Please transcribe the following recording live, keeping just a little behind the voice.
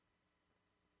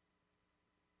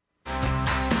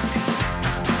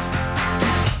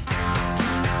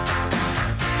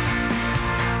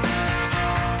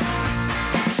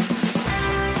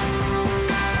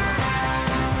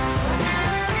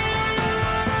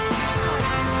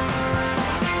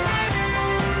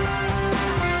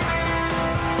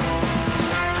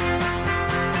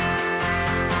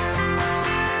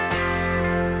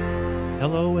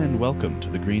welcome to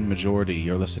the Green Majority.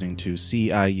 You're listening to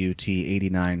CIUT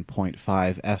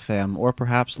 89.5 FM, or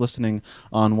perhaps listening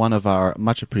on one of our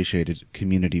much appreciated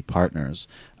community partners.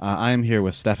 I am here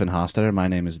with Stefan Hostetter. My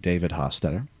name is David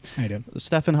Hostetter. How you doing?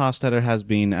 Stefan Hostetter has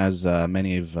been, as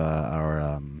many of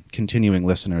our continuing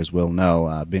listeners will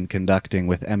know, been conducting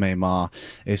with MA Ma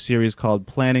a series called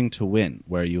Planning to Win,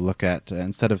 where you look at,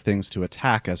 instead of things to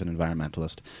attack as an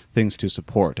environmentalist, things to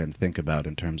support and think about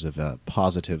in terms of a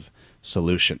positive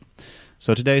solution.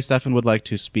 So today, Stefan would like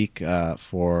to speak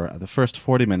for the first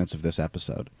 40 minutes of this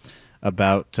episode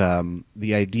about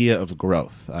the idea of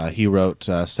growth. He wrote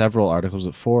several articles,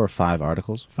 4 or 5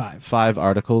 articles? Five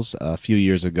articles a few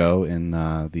years ago in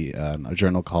a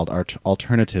journal called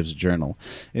Alternatives Journal,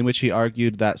 in which he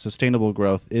argued that sustainable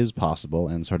growth is possible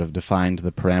and sort of defined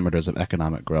the parameters of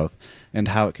economic growth and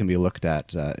how it can be looked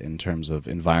at in terms of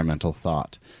environmental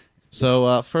thought.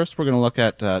 So first we're going to look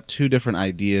at 2 different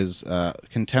ideas,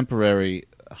 contemporary,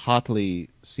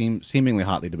 seemingly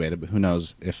hotly debated, but who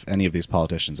knows if any of these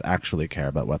politicians actually care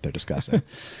about what they're discussing.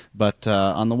 But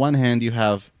on the one hand, you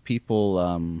have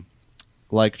people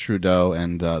like Trudeau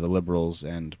and the Liberals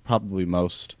and probably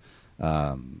most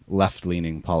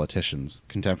left-leaning politicians,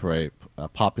 contemporary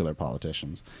popular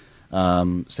politicians,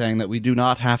 saying that we do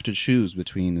not have to choose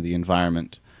between the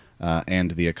environment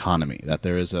and the economy, that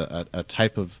there is a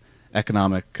type of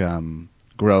economic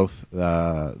growth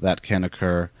that can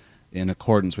occur in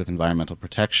accordance with environmental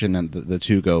protection, and the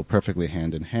two go perfectly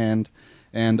hand in hand,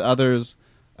 and others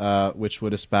which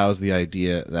would espouse the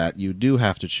idea that you do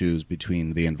have to choose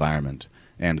between the environment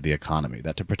and the economy,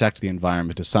 that to protect the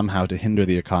environment is somehow to hinder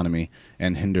the economy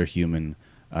and hinder human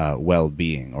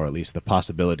well-being, or at least the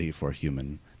possibility for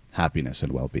human happiness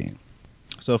and well-being.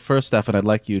 So first, Stefan, I'd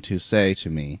like you to say to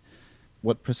me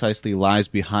what precisely lies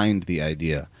behind the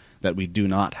idea that we do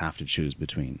not have to choose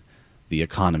between the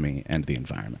economy and the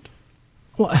environment.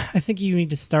 Well, I think you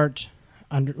need to start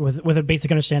with a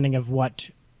basic understanding of what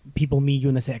people mean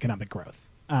when they say economic growth.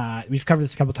 We've covered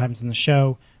this a couple times in the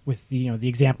show with the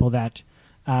example that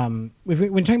when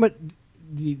talking about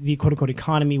the quote-unquote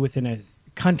economy within a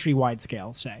countrywide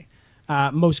scale, say,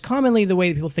 most commonly the way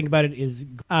that people think about it is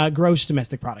gross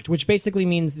domestic product, which basically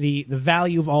means the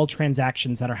value of all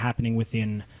transactions that are happening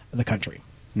within the country.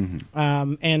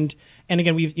 Mm-hmm. And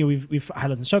again, we've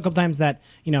highlighted the show a couple times that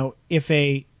if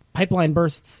a pipeline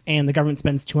bursts and the government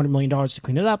spends $200 million to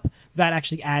clean it up, that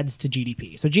actually adds to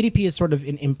GDP. So GDP is sort of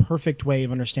an imperfect way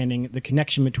of understanding the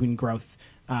connection between growth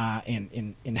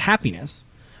and happiness.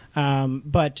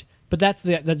 But that's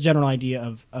the general idea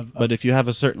of. But if you have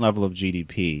a certain level of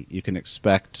GDP, you can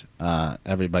expect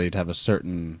everybody to have a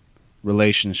certain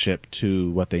relationship to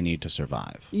what they need to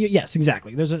survive. Yes,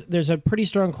 exactly. There's a pretty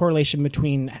strong correlation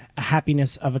between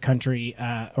happiness of a country,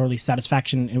 or at least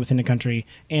satisfaction within a country,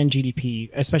 and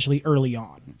GDP, especially early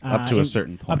on. Up to a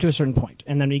certain point. Up to a certain point.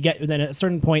 And then at a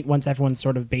certain point, once everyone's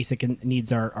sort of basic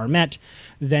needs are met,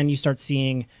 then you start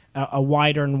seeing a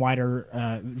wider and wider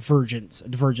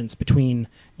divergence between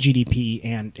GDP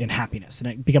and happiness.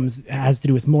 And it has to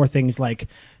do with more things like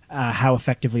how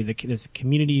effectively this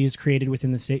community is created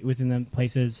within the state, within the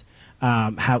places,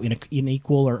 how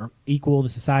unequal or equal the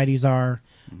societies are,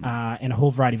 and a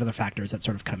whole variety of other factors that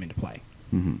sort of come into play.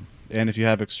 Mm-hmm. And if you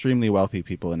have extremely wealthy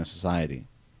people in a society,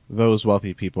 those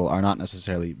wealthy people are not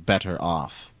necessarily better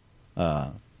off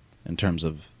in terms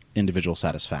of individual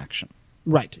satisfaction.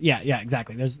 Right. Yeah.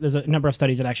 Exactly. There's a number of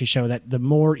studies that actually show that the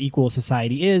more equal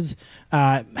society is,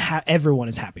 everyone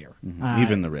is happier. Mm-hmm.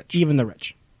 Even the rich. Even the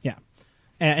rich. Yeah.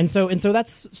 And so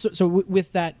that's so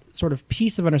with that sort of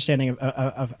piece of understanding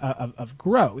of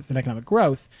growth and economic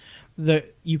growth,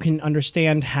 you can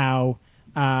understand how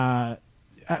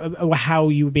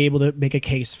you would be able to make a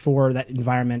case for that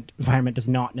environment. Environment does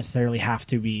not necessarily have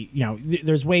to be.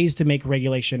 There's ways to make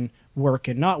regulation work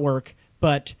and not work,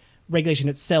 but regulation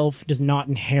itself does not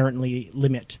inherently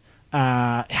limit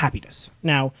happiness.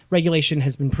 Now, regulation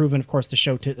has been proven, of course, to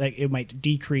show it might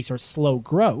decrease or slow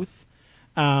growth,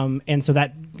 and so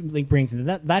that brings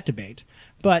into that debate.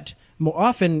 But more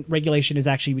often, regulation is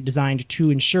actually designed to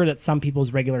ensure that some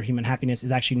people's regular human happiness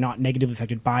is actually not negatively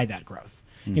affected by that growth.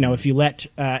 Mm-hmm. If you let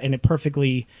in a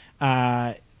perfectly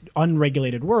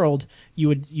unregulated world,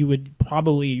 you would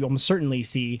probably almost certainly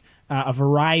see a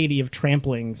variety of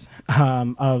tramplings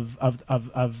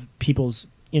of people's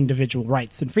individual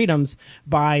rights and freedoms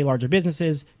by larger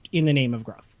businesses in the name of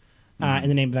growth, in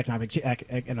the name of economic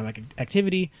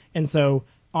activity. And so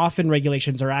often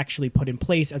regulations are actually put in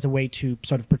place as a way to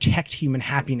sort of protect human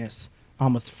happiness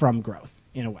almost from growth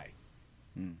in a way.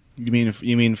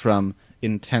 You mean from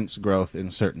intense growth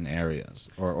in certain areas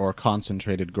or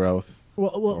concentrated growth?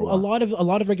 Well, a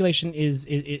lot of regulation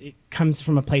it comes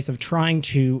from a place of trying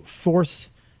to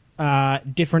force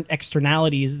different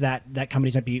externalities that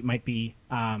companies might be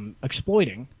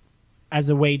exploiting as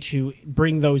a way to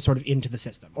bring those sort of into the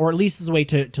system, or at least as a way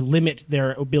to limit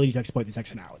their ability to exploit these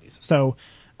externalities. So,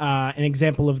 an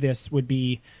example of this would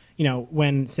be,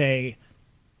 when, say,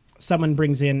 someone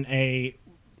brings in a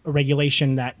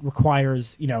regulation that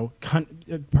requires,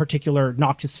 particular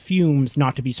noxious fumes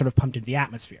not to be sort of pumped into the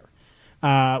atmosphere.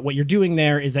 What you're doing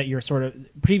there is that you're sort of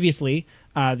previously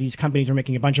these companies were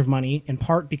making a bunch of money in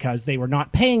part because they were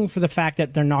not paying for the fact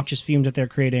that their noxious fumes that they're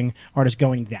creating are just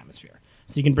going into the atmosphere.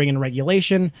 So you can bring in a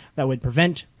regulation that would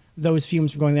prevent those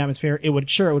fumes from going to the atmosphere. It would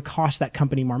cost that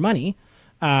company more money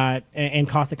and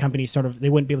cost the company they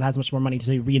wouldn't be able to have as much more money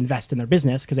to reinvest in their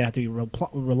business because they have to be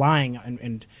relying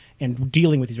and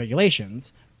dealing with these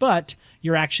regulations. But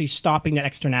you're actually stopping that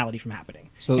externality from happening.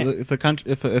 So if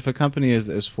a company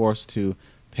is forced to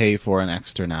pay for an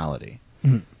externality,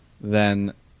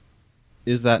 then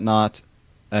is that not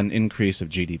an increase of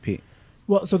GDP?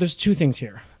 Well, so there's two things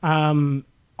here.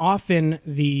 Often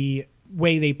the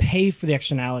way they pay for the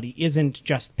externality isn't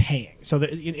just paying. So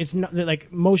it's not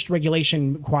like most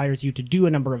regulation requires you to do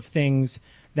a number of things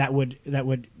that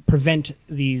would prevent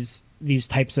these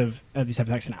types of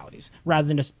externalities rather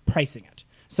than just pricing it.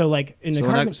 So like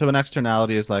an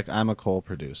externality is like, I'm a coal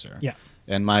producer. Yeah.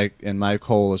 And my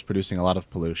coal is producing a lot of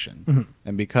pollution.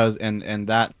 And because and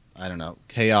that, I don't know,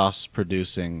 chaos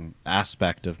producing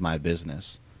aspect of my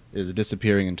business is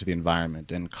disappearing into the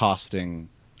environment and costing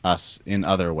us in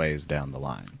other ways down the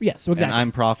line. Yes, exactly. And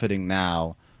I'm profiting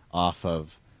now off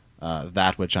of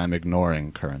that which I'm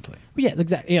ignoring currently. Yeah,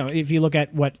 exactly. If you look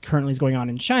at what currently is going on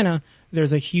in China,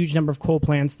 there's a huge number of coal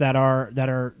plants that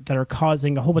are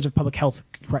causing a whole bunch of public health.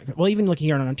 Well, even looking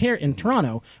here in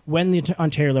Toronto, when the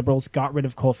Ontario Liberals got rid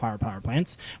of coal-fired power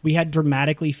plants, we had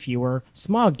dramatically fewer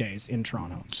smog days in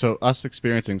Toronto. So us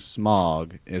experiencing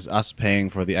smog is us paying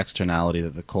for the externality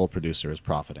that the coal producer is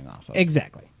profiting off of.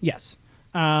 Exactly. Yes.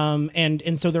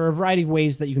 And so there are a variety of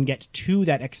ways that you can get to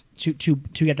that to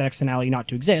get that externality not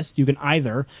to exist. You can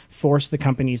either force the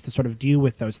companies to sort of deal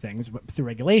with those things through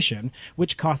regulation,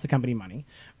 which costs the company money,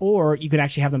 or you could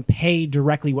actually have them pay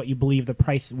directly what you believe the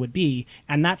price would be,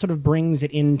 and that sort of brings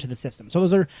it into the system.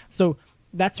 So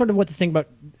that's sort of what the thing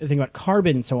about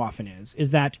carbon so often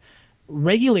is that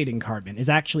regulating carbon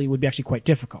would be actually quite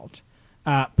difficult.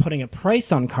 Putting a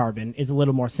price on carbon is a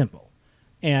little more simple.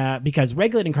 Because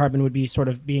regulating carbon would be sort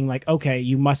of being like, okay,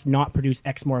 you must not produce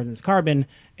X more than this carbon,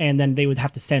 and then they would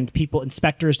have to send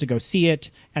inspectors to go see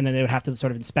it, and then they would have to sort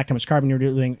of inspect how much carbon you're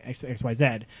doing, X, Y,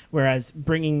 Z. Whereas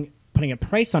putting a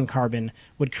price on carbon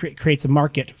would creates a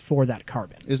market for that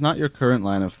carbon. Is not your current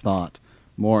line of thought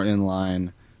more in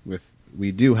line with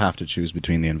we do have to choose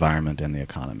between the environment and the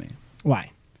economy? Why?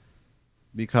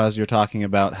 Because you're talking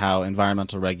about how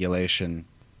environmental regulation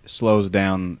slows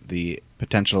down the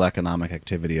potential economic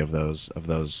activity of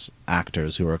those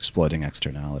actors who are exploiting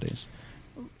externalities.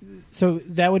 So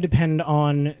that would depend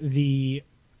on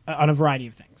on a variety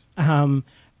of things.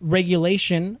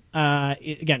 Regulation,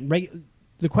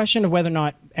 the question of whether or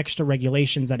not extra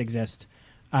regulations that exist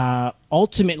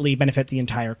ultimately benefit the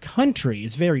entire country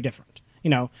is very different.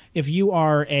 If you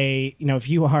are a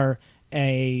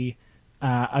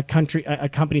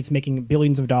company that's making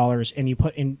billions of dollars,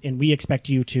 and and we expect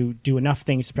you to do enough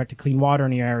things to protect clean water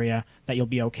in the area that you'll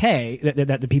be okay,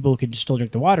 that the people could still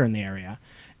drink the water in the area,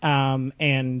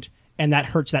 and that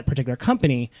hurts that particular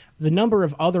company. The number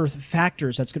of other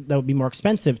factors that would be more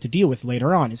expensive to deal with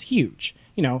later on is huge.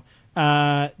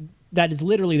 That is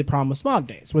literally the problem with smog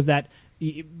days.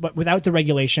 But without the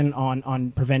regulation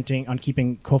on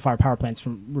keeping coal-fired power plants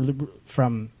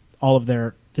from all of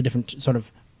the different sort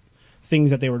of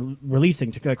things that they were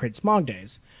releasing to create smog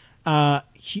days,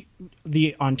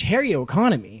 the Ontario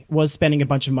economy was spending a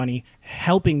bunch of money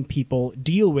helping people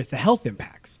deal with the health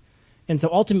impacts. And so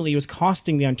ultimately it was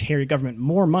costing the Ontario government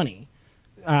more money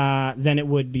than it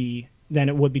would be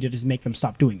to just make them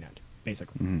stop doing that,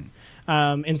 basically.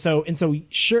 Mm-hmm. And so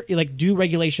sure, like, do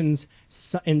regulations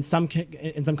in some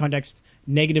context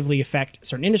negatively affect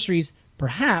certain industries?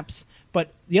 Perhaps.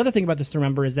 But the other thing about this to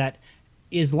remember is that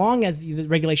as long as the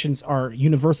regulations are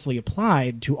universally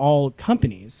applied to all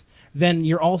companies, then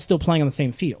you're all still playing on the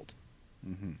same field.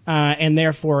 Mm-hmm. And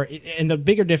therefore, the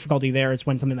bigger difficulty there is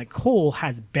when something like coal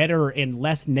has better and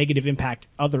less negative impact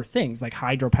other things like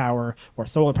hydropower or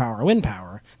solar power or wind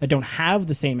power that don't have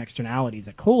the same externalities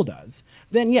that coal does.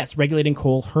 Then yes, regulating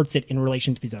coal hurts it in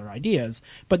relation to these other ideas,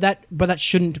 but that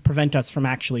shouldn't prevent us from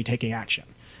actually taking action.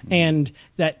 and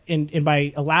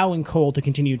by allowing coal to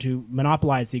continue to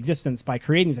monopolize the existence by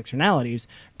creating these externalities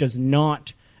does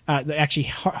not that actually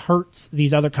hurts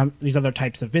these other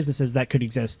types of businesses that could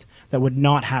exist that would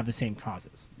not have the same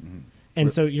causes. And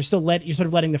so you're sort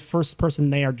of letting the first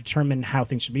person there determine how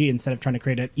things should be instead of trying to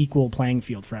create an equal playing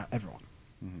field for everyone.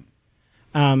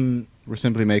 We're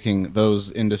simply making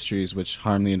those industries which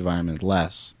harm the environment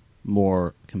less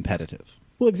more competitive.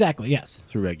 Well, exactly. Yes.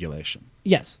 Through regulation.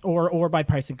 Yes, or by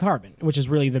pricing carbon, which is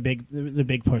really the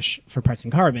big push for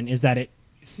pricing carbon, is that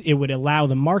it would allow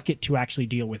the market to actually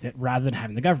deal with it rather than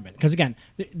having the government. Because again,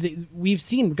 we've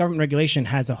seen government regulation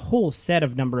has a whole set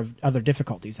of number of other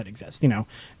difficulties that exist.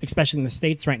 Especially in the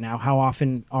States right now, how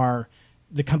often are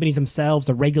the companies themselves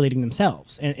are regulating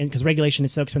themselves, and because regulation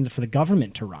is so expensive for the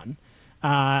government to run,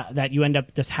 that you end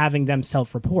up just having them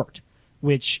self-report,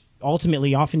 which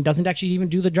ultimately often doesn't actually even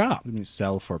do the job. What do you mean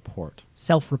self-report?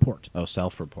 Self-report. Oh,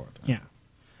 self-report. Yeah.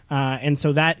 And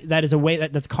so that is a way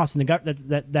that's costing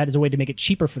that is a way to make it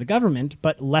cheaper for the government,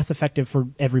 but less effective for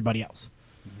everybody else.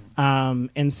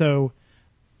 And so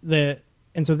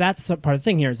that's part of the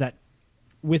thing here is that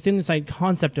within this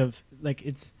concept of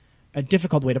it's a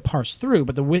difficult way to parse through,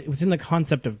 but within the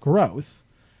concept of growth,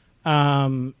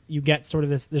 you get sort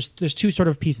of this. There's two sort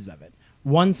of pieces of it.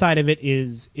 One side of it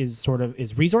is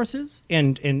resources,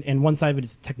 and one side of it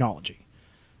is technology.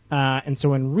 And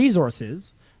so in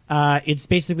resources, it's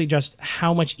basically just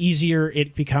how much easier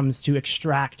it becomes to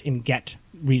extract and get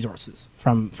resources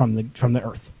from the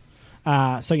earth.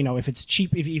 So if it's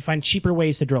cheap, if you find cheaper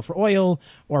ways to drill for oil,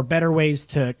 or better ways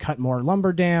to cut more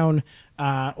lumber down,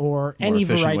 or more any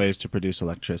efficient ways to produce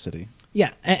electricity.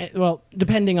 Yeah, well,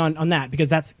 depending on that, because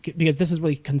this is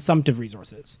really consumptive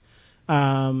resources.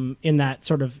 In that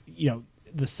sort of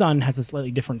the sun has a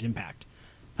slightly different impact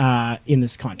in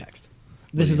this context.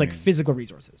 This is like physical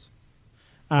resources.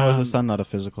 How is the sun not a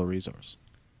physical resource?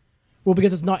 Well,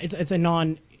 because it's not. It's a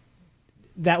non.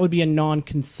 That would be a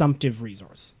non-consumptive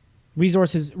resource.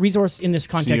 Resource in this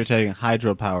context. So you're taking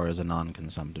hydropower as a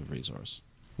non-consumptive resource.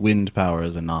 Wind power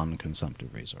is a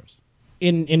non-consumptive resource.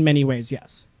 In many ways,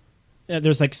 yes.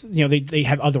 There's they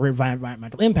have other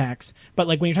environmental impacts, but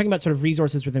when you're talking about sort of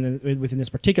resources within this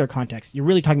particular context, you're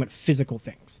really talking about physical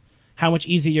things. How much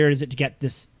easier is it to get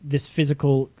this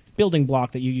physical building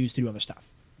block that you use to do other stuff?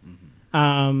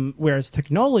 Whereas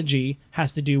technology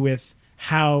has to do with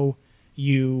how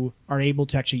you are able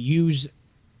to actually use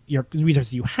your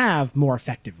resources you have more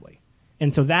effectively.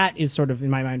 And so that is sort of, in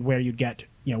my mind, where you'd get,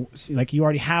 you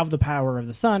already have the power of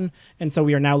the sun, and so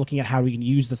we are now looking at how we can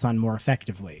use the sun more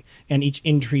effectively. And each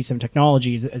increase in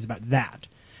technology is about that.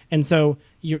 And so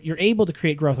you're able to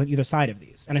create growth on either side of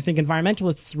these. And I think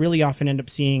environmentalists really often end up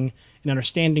seeing and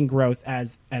understanding growth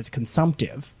as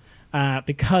consumptive,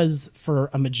 because for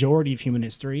a majority of human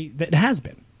history, that it has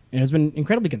been. It has been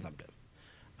incredibly consumptive.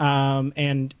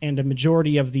 And a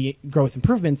majority of the growth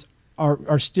improvements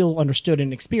are still understood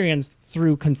and experienced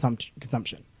through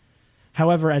consumption.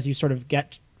 However, as you sort of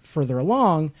get further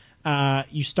along,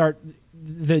 there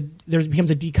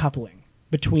becomes a decoupling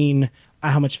between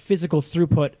how much physical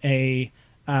throughput a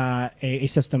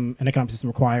system, an economic system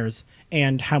requires,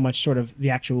 and how much sort of the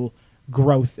actual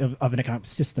growth of an economic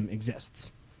system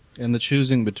exists. And the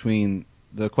choosing between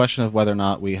the question of whether or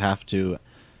not we have to,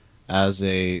 as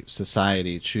a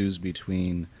society, choose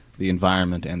between the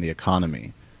environment and the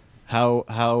economy.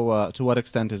 How to what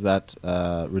extent is that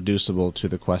reducible to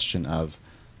the question of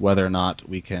whether or not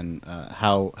we can,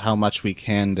 how much we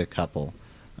can decouple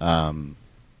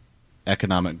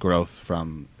economic growth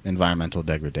from environmental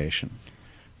degradation?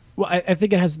 Well, I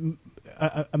think it has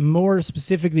a more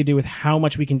specifically to do with how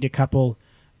much we can decouple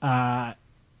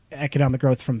economic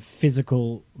growth from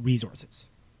physical resources.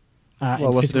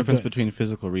 Well, what's the difference between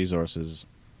physical resources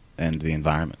and the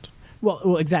environment?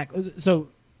 Well, exactly. So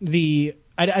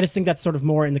I just think that's sort of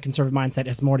more in the conservative mindset. It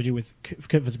has more to do with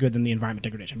physical good than the environment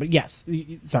degradation. But yes,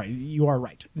 sorry, you are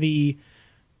right. The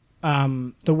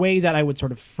way that I would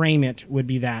sort of frame it would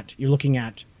be that you're looking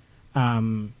at,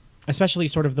 especially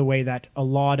sort of the way that a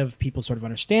lot of people sort of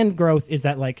understand growth is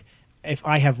that if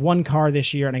I have one car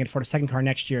this year and I can afford a second car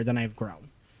next year, then I've grown.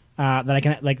 That I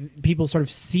can people sort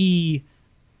of see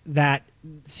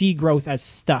growth as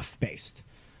stuff based.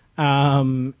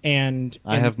 And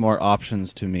I have more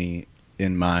options to me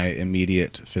in my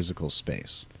immediate physical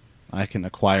space. I can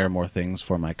acquire more things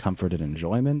for my comfort and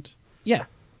enjoyment. Yeah,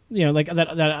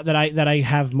 that I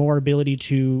have more ability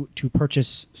to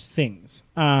purchase things.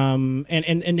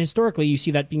 And historically, you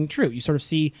see that being true. You sort of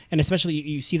see, and especially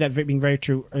you see that being very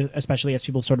true, especially as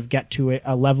people sort of get to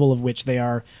a level of which they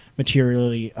are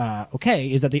materially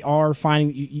okay. Is that they are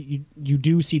finding you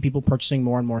do see people purchasing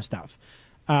more and more stuff.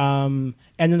 And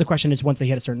then the question is, once they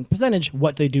hit a certain percentage,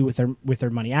 what they do with their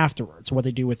money afterwards, what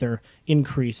they do with their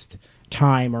increased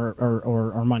time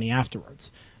or money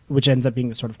afterwards, which ends up being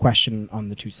the sort of question on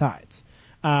the two sides.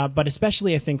 But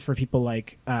especially, I think for people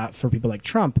like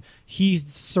Trump, he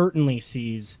certainly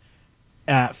sees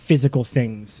physical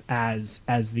things as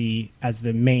the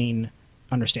main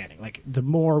understanding. Like the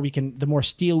more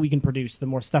steel we can produce, the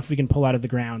more stuff we can pull out of the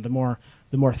ground, the more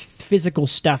physical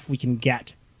stuff we can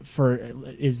get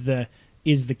is the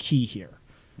key here.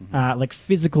 Like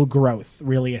physical growth,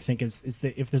 really, I think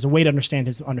if there's a way to understand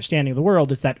his understanding of the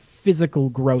world, is that physical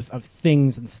growth of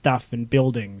things and stuff and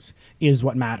buildings is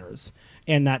what matters,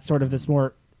 and that sort of this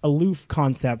more aloof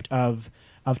concept of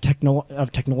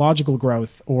technological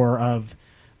growth or of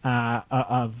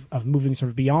moving sort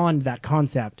of beyond that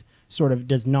concept sort of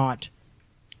does not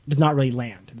really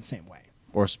land in the same way.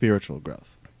 Or spiritual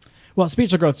growth. Well,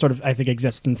 spiritual growth sort of, I think,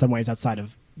 exists in some ways outside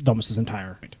of almost his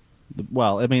entire.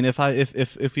 Well, I mean,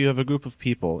 if you have a group of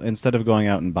people, instead of going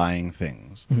out and buying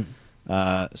things,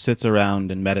 sits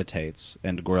around and meditates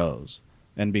and grows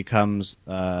and becomes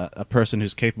a person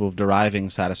who's capable of deriving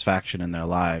satisfaction in their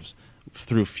lives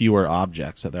through fewer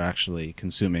objects that they're actually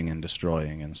consuming and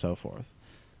destroying and so forth,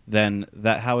 then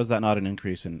how is that not an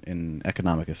increase in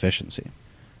economic efficiency?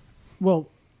 Well,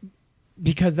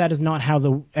 because that is not how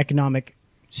the economic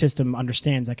system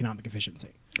understands economic efficiency.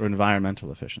 Or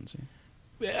environmental efficiency.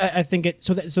 I think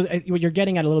what you're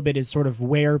getting at a little bit is sort of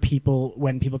where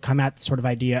when people come at the sort of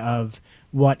idea of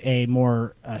what a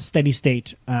more steady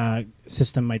state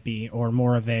system might be, or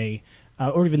more of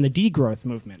or even the degrowth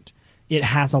movement. It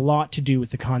has a lot to do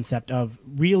with the concept of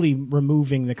really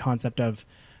removing the concept of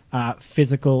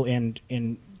physical and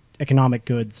economic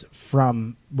goods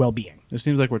from well-being. It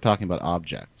seems like we're talking about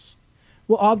objects.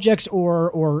 Well, objects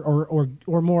or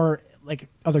more like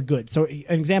other goods. So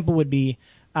an example would be,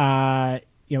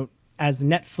 as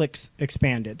Netflix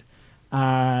expanded,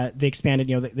 they expanded.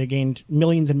 They gained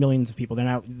millions and millions of people.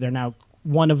 They're now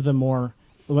one of the more.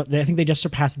 I think they just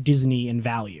surpassed Disney in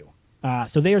value.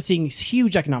 So they are seeing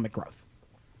huge economic growth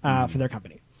for their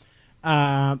company.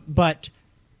 And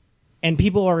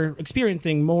people are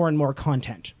experiencing more and more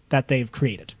content that they've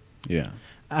created. Yeah.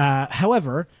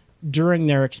 However, during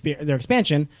their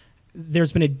expansion,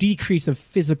 there's been a decrease of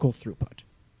physical throughput.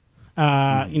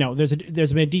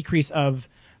 There's been a decrease of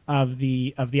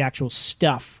the actual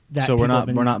stuff that. So we're not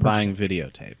purchasing. buying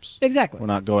videotapes. Exactly. We're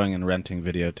not going and renting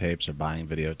videotapes or buying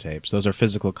videotapes. Those are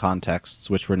physical contexts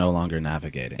which we're no longer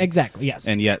navigating. Exactly. Yes.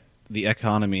 And yet the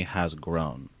economy has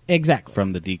grown. Exactly.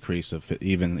 From the decrease of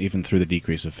even through the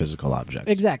decrease of physical objects.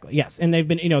 Exactly. Yes, and they've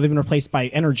been replaced by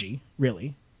energy,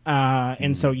 really,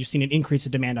 and so you've seen an increase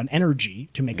in demand on energy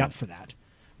to make up for that.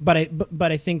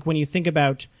 But I think when you think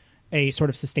about a sort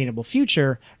of sustainable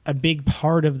future, a big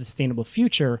part of the sustainable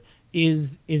future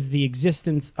is the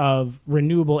existence of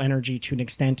renewable energy to an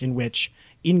extent in which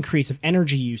increase of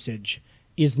energy usage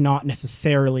is not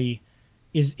necessarily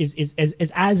is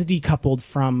as decoupled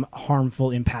from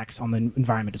harmful impacts on the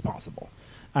environment as possible.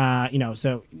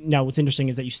 So now what's interesting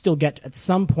is that you still get at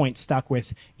some point stuck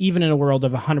with, even in a world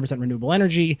of 100% renewable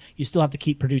energy, you still have to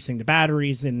keep producing the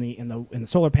batteries in the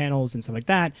solar panels and stuff like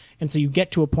that. And so you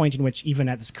get to a point in which, even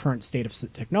at this current state of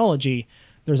technology,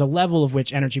 there's a level of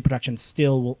which energy production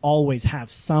still will always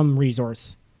have some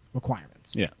resource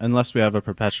requirements. Yeah, unless we have a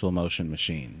perpetual motion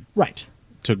machine. Right.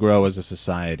 To grow as a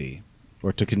society,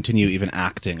 or to continue even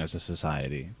acting as a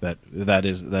society that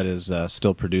is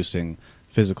still producing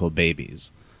physical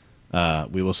babies.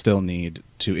 We will still need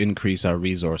to increase our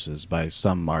resources by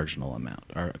some marginal amount,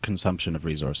 our consumption of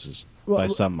resources by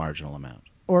some marginal amount.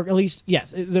 Or at least,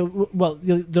 yes. There'll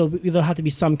have to be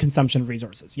some consumption of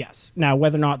resources, yes. Now,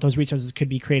 whether or not those resources could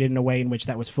be created in a way in which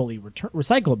that was fully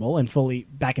recyclable and fully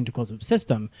back into a closed-loop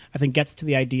system, I think gets to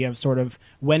the idea of sort of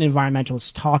when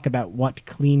environmentalists talk about what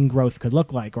clean growth could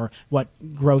look like, or what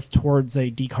growth towards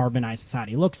a decarbonized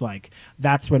society looks like,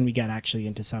 that's when we get actually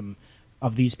into some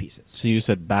of these pieces. So you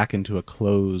said back into a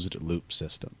closed loop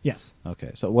system. Yes. Okay.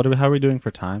 So how are we doing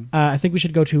for time? I think we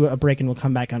should go to a break and we'll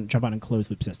come back and jump on a closed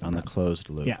loop system. On the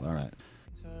closed loop. Yeah. All right.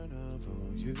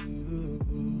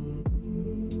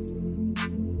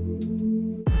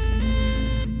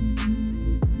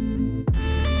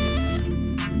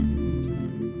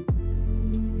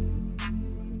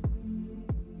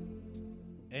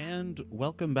 And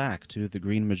welcome back to The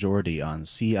Green Majority on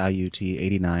CIUT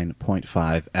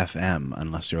 89.5 FM,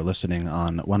 unless you're listening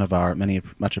on one of our many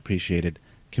much appreciated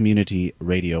community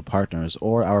radio partners,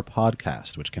 or our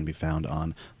podcast, which can be found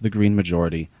on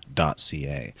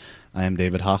thegreenmajority.ca. I am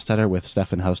David Hostetter with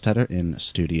Stefan Hostetter in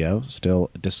studio, still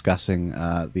discussing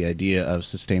the idea of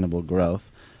sustainable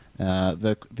growth.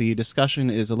 The discussion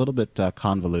is a little bit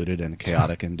convoluted and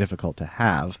chaotic and difficult to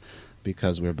have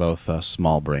because we're both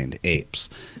small-brained apes.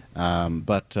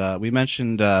 But we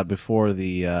mentioned before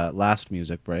the last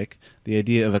music break the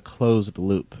idea of a closed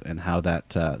loop and how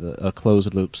that a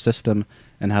closed loop system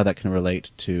and how that can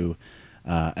relate to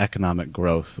economic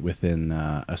growth within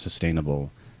a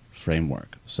sustainable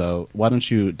framework. So why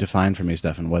don't you define for me,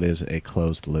 Stefan, what is a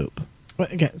closed loop? Well,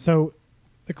 okay, so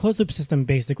the closed loop system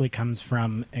basically comes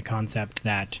from a concept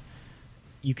that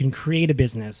you can create a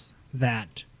business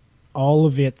that all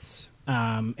of its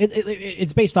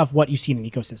it's based off what you see in an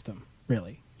ecosystem,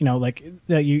 really. You know, like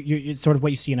it's sort of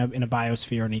what you see in a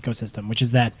biosphere, an ecosystem, which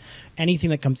is that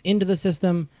anything that comes into the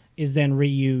system is then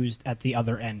reused at the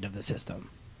other end of the system.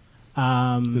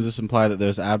 Does this imply that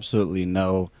there's absolutely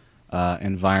no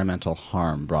environmental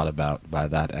harm brought about by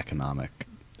that economic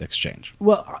exchange?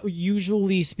 Well,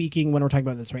 usually speaking, when we're talking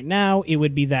about this right now, it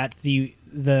would be that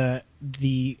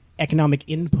the economic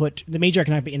input, the major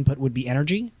economic input, would be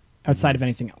energy outside of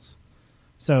anything else.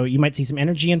 So you might see some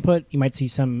energy input, you might see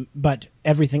some, but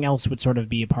everything else would sort of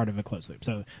be a part of a closed loop.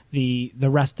 So the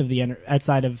rest of the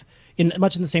outside of, in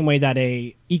much in the same way that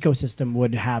a ecosystem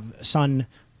would have sun.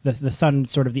 The sun,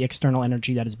 sort of the external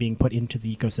energy that is being put into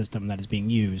the ecosystem that is being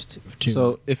used to.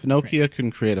 So if Nokia can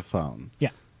create a phone,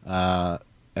 yeah,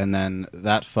 and then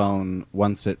that phone,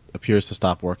 once it appears to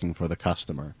stop working for the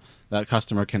customer, that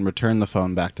customer can return the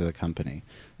phone back to the company.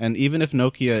 And even if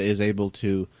Nokia is able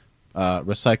to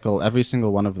recycle every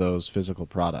single one of those physical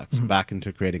products back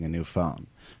into creating a new phone,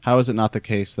 how is it not the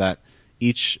case that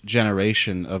each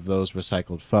generation of those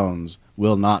recycled phones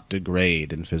will not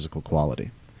degrade in physical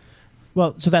quality?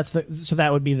 Well, so that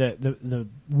would be the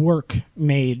work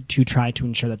made to try to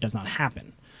ensure that does not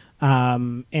happen.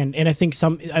 And I think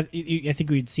I think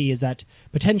we'd see is that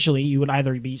potentially you would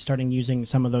either be starting using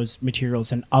some of those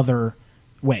materials in other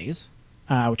ways,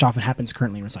 which often happens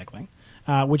currently in recycling,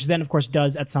 which then of course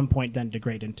does at some point then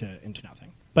degrade into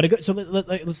nothing. But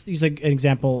let's use an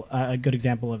example, a good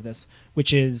example of this,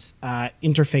 which is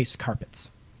interface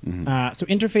carpets. Mm-hmm. So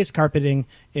interface carpeting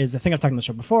is a thing I've talked on the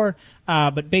show before,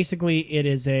 but basically it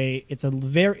was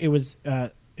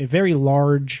a very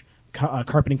large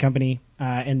carpeting company,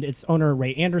 and its owner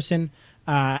Ray Anderson,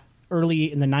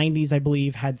 early in the 90s, I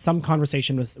believe, had some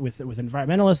conversation with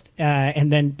environmentalists,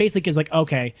 and then basically is like,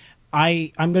 okay,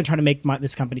 I'm going to try to make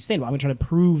this company sustainable. I'm going to try to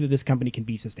prove that this company can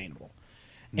be sustainable,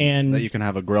 and that you can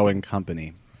have a growing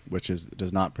company which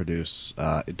does not produce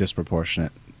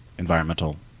disproportionate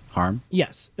environmental harm?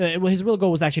 Yes. Well, his real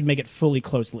goal was actually to make it fully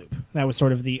closed loop. That was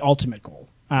sort of the ultimate goal.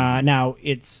 Now,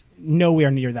 it's nowhere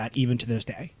near that even to this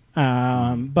day.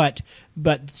 But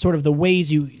sort of the ways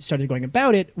you started going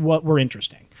about it were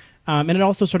interesting. And it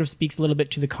also sort of speaks a little bit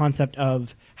to the concept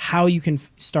of how you can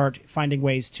start finding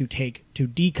ways to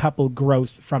decouple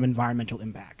growth from environmental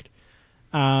impact.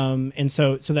 And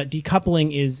so that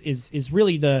decoupling is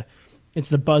really it's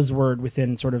the buzzword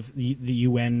within sort of the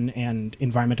UN and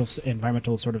environmental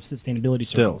sort of sustainability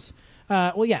circles.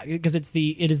 Well, yeah, because it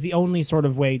is the only sort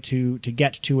of way to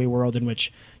get to a world in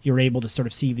which you're able to sort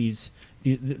of see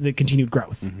the continued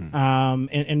growth. Mm-hmm.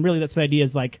 And really that's the idea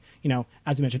is, like, you know,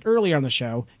 as I mentioned earlier on the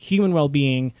show, human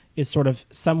well-being is sort of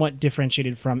somewhat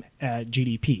differentiated from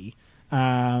GDP.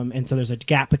 And so there's a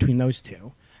gap between those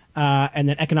two. And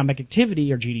then economic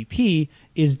activity, or GDP,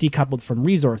 is decoupled from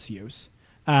resource use.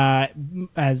 Or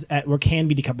can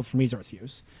be decoupled from resource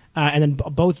use, and then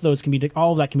both of those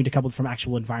all of that can be decoupled from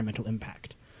actual environmental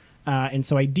impact. And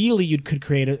so ideally, you could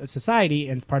create a society,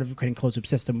 and as part of creating a closed loop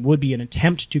system would be an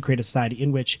attempt to create a society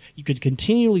in which you could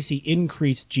continually see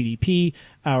increased GDP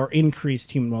or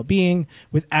increased human well-being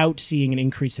without seeing an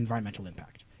increased environmental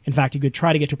impact. In fact, you could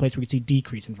try to get to a place where you could see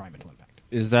decreased environmental impact.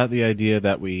 Is that the idea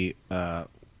that we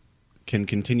can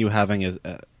continue having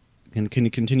can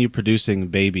you continue producing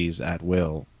babies at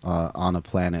will on a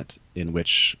planet in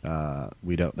which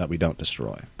we don't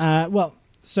destroy? Well,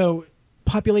 so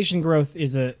population growth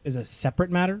is a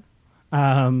separate matter,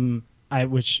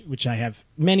 which I have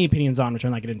many opinions on, which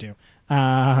I'm not get into.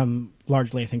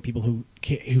 Largely, I think people who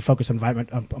focus on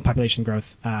population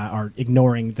growth are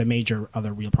ignoring the major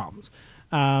other real problems.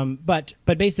 But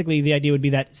basically, the idea would be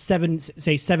that 7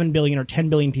 billion or 10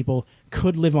 billion people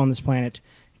could live on this planet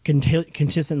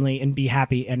consistently and be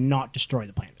happy and not destroy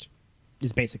the planet,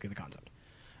 is basically the concept.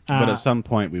 But at some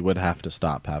point, we would have to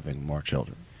stop having more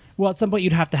children. Well, at some point,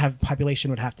 you'd have to have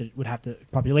population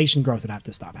population growth would have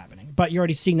to stop happening. But you're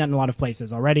already seeing that in a lot of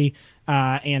places already,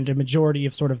 and a majority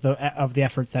of sort of the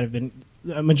efforts that have been,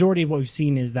 a majority of what we've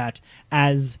seen is that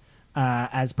as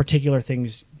particular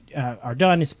things are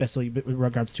done, especially with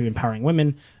regards to empowering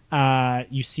women,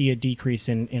 you see a decrease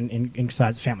in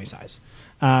size, family size,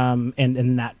 and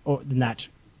in that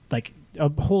like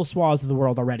whole swaths of the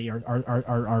world already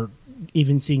are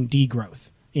even seeing degrowth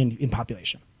in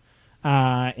population,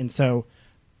 and so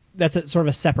that's a sort of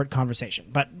a separate conversation.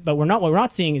 But what we're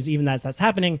not seeing is, even as that's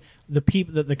happening,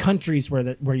 the countries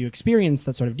where you experience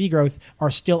that sort of degrowth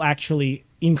are still actually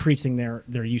increasing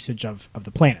their usage of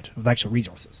the planet, of actual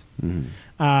resources.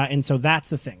 And so that's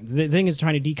the thing. The thing is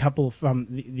trying to decouple from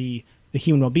the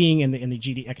human well-being and the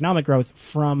GDP economic growth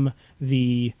from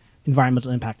the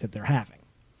environmental impact that they're having.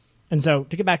 And so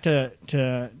to get back to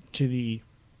the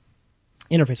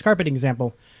interface carpeting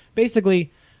example,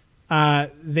 basically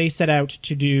they set out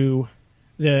to do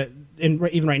and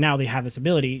even right now they have this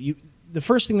ability. The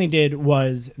first thing they did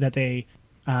was that they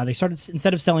started,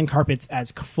 instead of selling carpets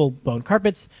as full-blown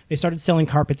carpets, they started selling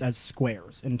carpets as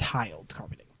squares and tiled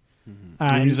carpeting.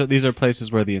 These are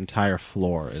places where the entire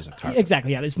floor is a carpet.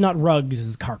 Exactly, yeah. It's not rugs,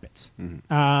 it's carpets.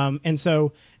 And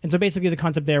so basically the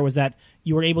concept there was that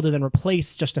you were able to then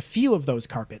replace just a few of those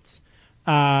carpets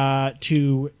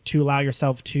to allow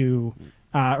yourself to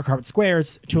or carpet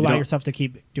squares to allow yourself to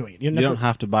keep doing it. You don't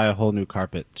have to buy a whole new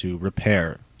carpet to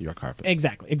repair your carpet.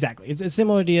 Exactly. It's a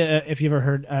similar idea if you've ever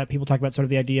heard people talk about sort of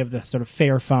the idea of the sort of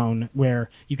Fair phone, where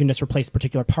you can just replace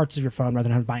particular parts of your phone rather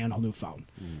than have to buy a whole new phone.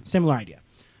 Similar idea.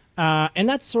 And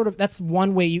that's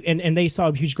one way and they saw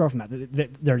a huge growth from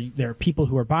that. There are people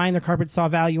who are buying their carpets, saw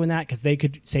value in that because they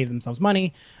could save themselves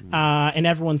money, and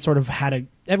everyone sort of had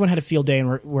a field day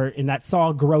where in that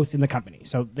saw growth in the company.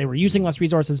 So they were using less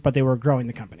resources, but they were growing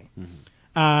the company.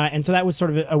 And so that was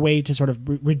sort of a way to sort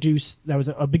of reduce. That was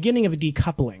a beginning of a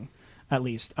decoupling, at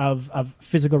least, of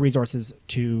physical resources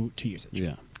to usage.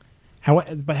 Yeah.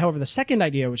 However, the second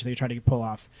idea, which they tried to pull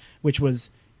off, which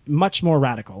was much more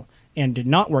radical and did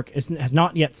not work, has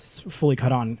not yet fully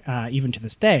caught on, even to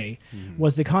this day,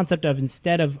 was the concept of,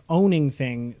 instead of owning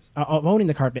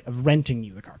the carpet, of renting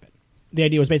you the carpet. The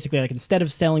idea was basically like, instead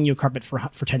of selling you a carpet for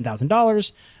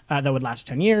 $10,000 that would last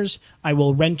 10 years, I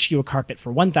will rent you a carpet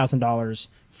for $1,000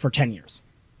 for 10 years.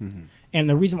 And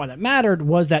the reason why that mattered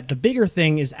was that the bigger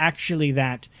thing is actually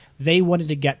that they wanted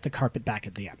to get the carpet back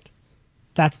at the end.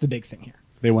 That's the big thing here.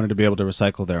 They wanted to be able to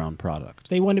recycle their own product.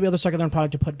 They wanted to be able to recycle their own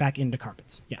product to put back into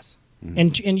carpets, yes.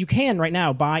 And you can right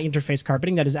now buy interface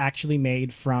carpeting that is actually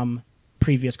made from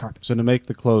previous carpets. So to make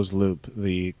the closed loop,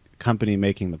 the company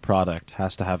making the product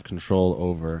has to have control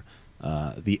over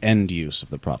the end use of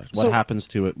the product. What happens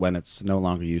to it when it's no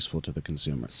longer useful to the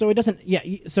consumer? So it doesn't. Yeah.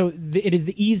 So it is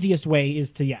the easiest way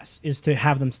is to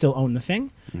have them still own the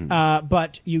thing.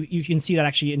 But you can see that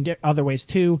actually in other ways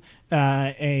too.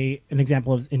 An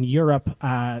example is in Europe.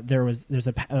 There's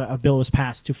a bill was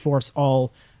passed to force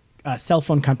all cell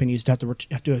phone companies to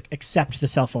have to accept the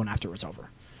cell phone after it was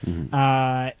over.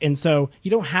 And so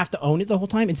you don't have to own it the whole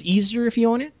time. It's easier if you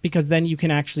own it, because then you can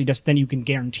actually you can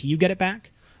guarantee you get it back,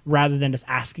 rather than just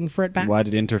asking for it back. Why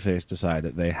did Interface decide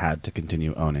that they had to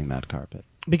continue owning that carpet?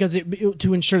 Because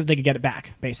to ensure that they could get it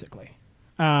back, basically.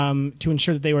 To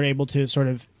ensure that they were able to sort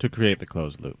of... To create the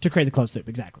closed loop. To create the closed loop,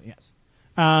 exactly, yes.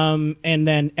 And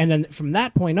then from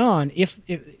that point on, if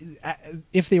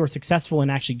they were successful in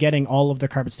actually getting all of their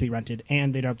carpets to be rented,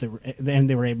 and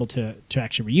they were able to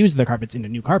actually reuse their carpets into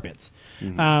new carpets,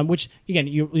 which again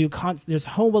there's a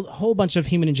whole bunch of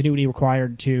human ingenuity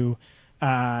required to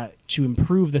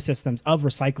improve the systems of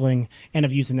recycling and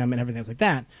of using them and everything else like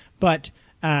that. But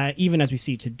even as we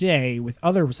see today with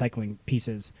other recycling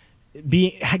pieces,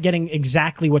 getting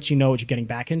exactly what you're getting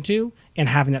back into and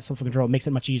having that self-control makes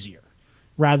it much easier,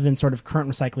 rather than sort of current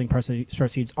recycling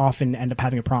proceeds often end up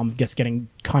having a problem of just getting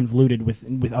convoluted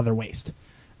with other waste.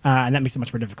 And that makes it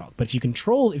much more difficult. But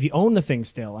if you own the thing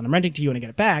still, and I'm renting to you and I get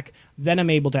it back, then I'm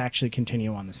able to actually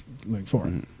continue on this moving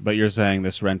forward. But you're saying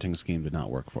this renting scheme did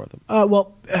not work for them?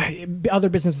 Other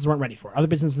businesses weren't ready for it.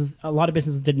 A lot of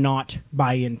businesses did not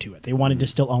buy into it. They wanted to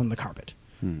still own the carpet.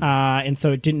 And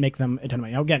so it didn't make them a ton of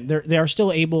money. Now, again, they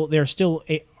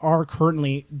are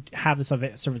currently have the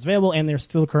service available, and they're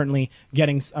still currently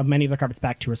getting many of their carpets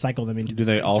back to recycle them into. Do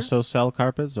they also sell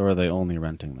carpets, or are they only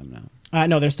renting them now?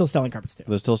 No, they're still selling carpets too.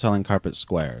 They're still selling carpet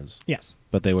squares. Yes,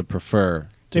 but they would prefer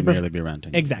to merely be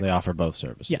renting. Exactly, they offer both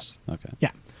services. Yes. Okay.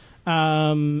 Yeah.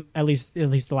 At least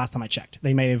the last time I checked,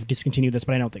 they may have discontinued this,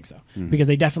 but I don't think so, because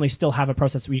they definitely still have a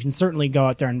process where you can certainly go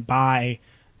out there and buy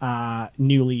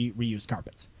newly reused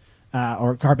carpets,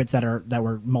 or carpets that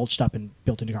were mulched up and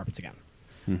built into carpets again.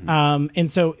 And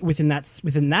so within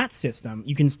that system,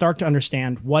 you can start to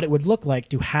understand what it would look like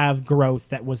to have growth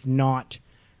that was not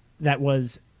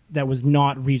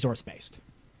resource based.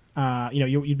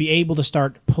 You'd be able to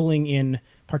start pulling in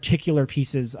particular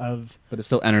pieces of. But it's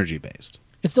still energy based.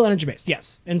 It's still energy based,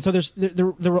 yes. And so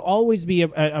there will always be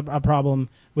a problem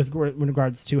with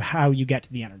regards to how you get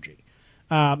to the energy.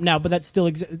 Now, but that's still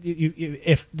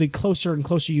if the closer and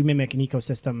closer you mimic an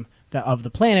ecosystem of the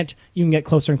planet, you can get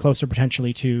closer and closer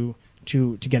potentially to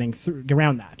getting through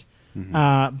around that.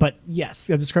 Mm-hmm. But yes,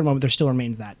 at this current moment, there still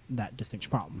remains that distinct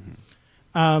problem.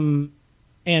 Mm-hmm.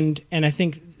 And I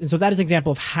think so. That is an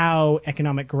example of how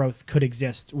economic growth could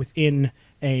exist within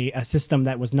a system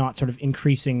that was not sort of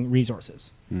increasing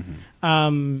resources.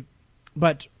 Mm-hmm.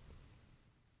 But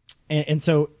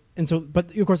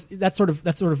of course, that's sort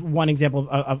of one example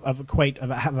of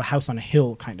a house on a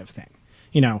hill kind of thing.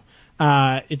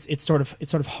 It's sort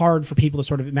of hard for people to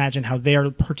sort of imagine how their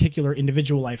particular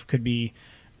individual life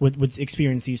would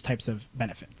experience these types of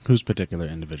benefits. Whose particular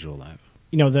individual life?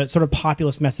 The sort of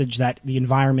populist message that the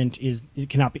environment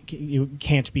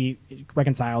can't be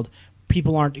reconciled.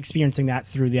 People aren't experiencing that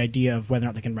through the idea of whether or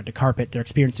not they can rent a carpet. They're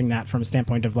experiencing that from a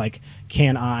standpoint of like,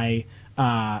 can I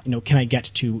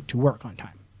get to work on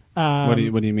time? What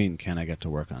do you mean? Can I get to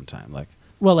work on time?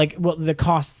 Well, the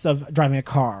costs of driving a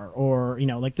car, or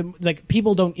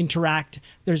people don't interact.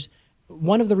 There's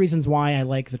one of the reasons why I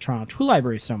like the Toronto Tool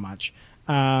Library so much,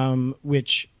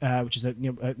 which is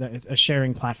a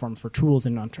sharing platform for tools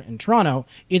in Toronto,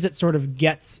 is it sort of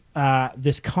gets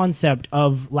this concept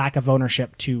of lack of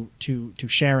ownership to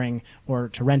sharing or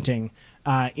to renting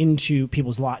into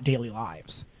people's daily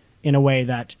lives in a way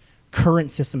that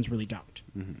current systems really don't.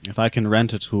 Mm-hmm. If I can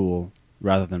rent a tool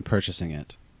rather than purchasing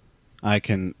it,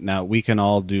 we can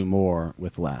all do more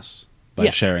with less by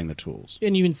sharing the tools.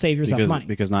 And you can save yourself money.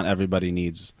 Because not everybody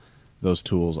needs those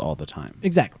tools all the time.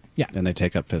 Exactly. Yeah. And they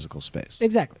take up physical space.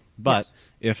 Exactly. But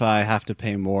if I have to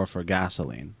pay more for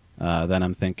gasoline, then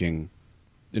I'm thinking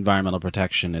environmental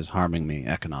protection is harming me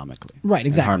economically. Right,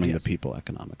 exactly. And harming the people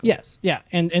economically. Yes, yeah.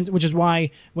 And which is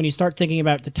why when you start thinking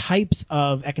about the types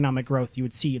of economic growth you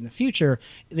would see in the future,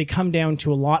 they come down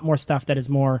to a lot more stuff that is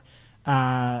more,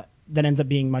 that ends up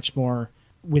being much more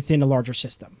within a larger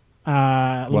system.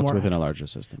 What's within a larger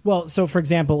system? Well, so for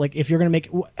example, like if you're going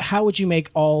to how would you make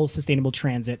all sustainable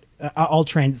transit, all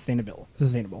transit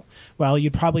sustainable? Well,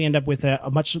 you'd probably end up with a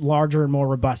much larger and more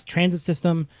robust transit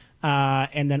system,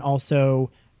 and then also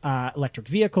electric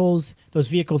vehicles. Those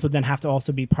vehicles would then have to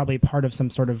also be probably part of some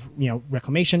sort of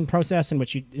reclamation process in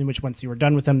which once you were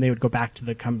done with them, they would go back to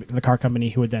the car company,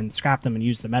 who would then scrap them and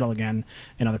use the metal again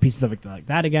and other pieces of it like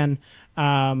that again.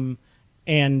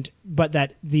 But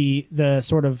that the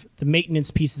sort of the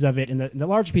maintenance pieces of it and the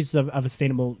large pieces of a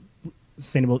sustainable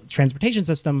transportation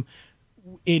system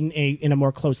in a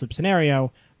more closed loop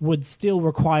scenario would still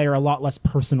require a lot less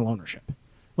personal ownership.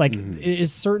 Like it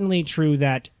is certainly true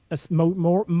that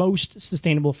most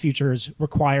sustainable futures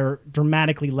require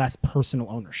dramatically less personal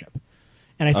ownership,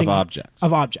 and I think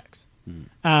of objects. And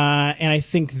I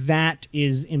think that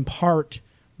is in part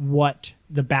what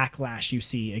the backlash you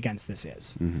see against this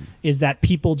is that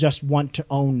people just want to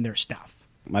own their stuff.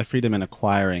 My freedom in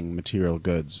acquiring material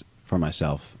goods for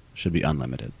myself should be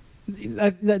unlimited. I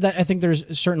think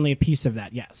there's certainly a piece of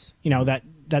that, yes.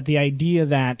 That the idea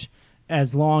that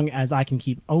as long as I can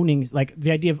keep owning, like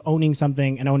the idea of owning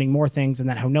something and owning more things, and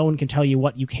that how no one can tell you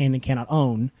what you can and cannot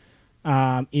own,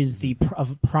 is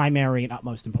of primary and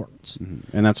utmost importance.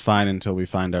 Mm-hmm. And that's fine until we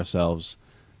find ourselves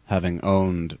having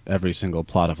owned every single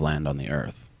plot of land on the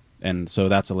earth. And so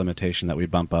that's a limitation that we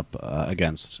bump up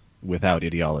against without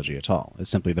ideology at all. It's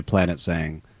simply the planet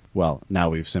saying, well, now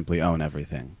we simply own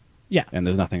everything. Yeah. And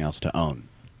there's nothing else to own.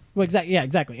 Well, exactly. Yeah,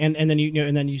 exactly. And then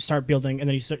you start building, and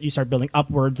then you start building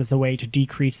upwards as a way to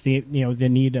decrease the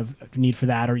need for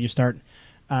that, or you start.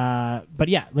 But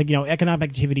yeah, economic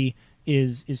activity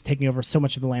is taking over so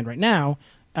much of the land right now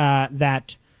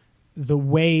that the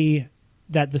way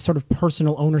that the sort of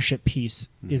personal ownership piece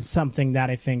is something that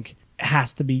I think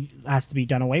has to be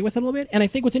done away with a little bit. And I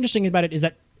think what's interesting about it is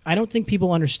that I don't think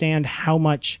people understand how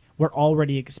much we're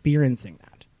already experiencing that,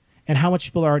 and how much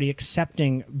people are already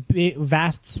accepting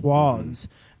vast swaths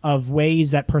of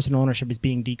ways that personal ownership is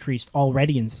being decreased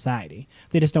already in society.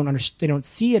 They just they don't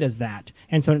see it as that,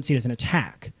 and so don't see it as an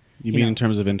attack. You mean in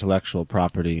terms of intellectual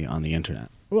property on the internet?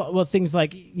 Well, things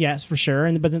like, yes, for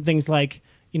sure, but then things like,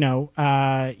 you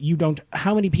don't.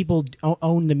 How many people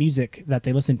own the music that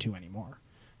they listen to anymore?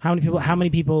 How many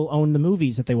people own the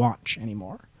movies that they watch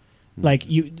anymore? Like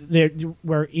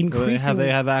we're increasing.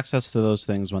 They have access to those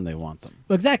things when they want them.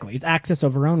 Well, exactly, it's access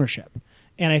over ownership.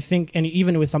 And I think, and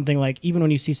even with something like, even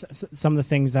when you see some of the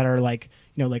things that are like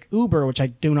Uber, which I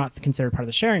do not consider part of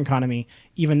the sharing economy,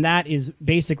 even that is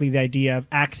basically the idea of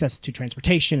access to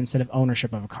transportation instead of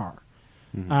ownership of a car.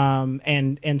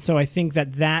 And so I think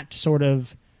that sort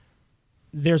of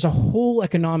there's a whole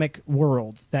economic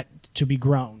world that to be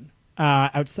grown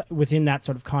outside within that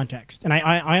sort of context. And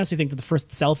I honestly think that the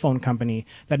first cell phone company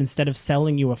that instead of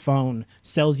selling you a phone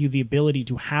sells you the ability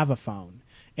to have a phone,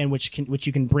 and which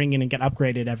you can bring in and get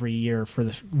upgraded every year for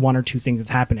the one or two things that's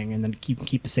happening, and then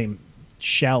keep the same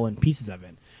shell and pieces of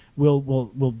it,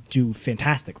 will do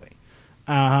fantastically.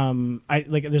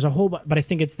 There's a whole, but I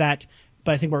think it's that.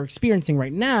 But I think what we're experiencing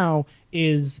right now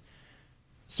is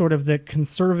sort of the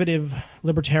conservative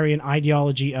libertarian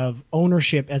ideology of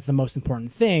ownership as the most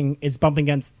important thing is bumping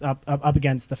up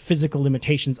against the physical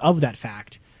limitations of that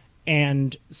fact.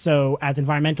 And so as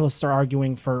environmentalists are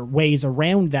arguing for ways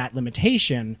around that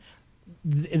limitation,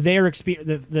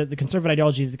 the conservative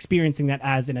ideology is experiencing that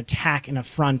as an attack and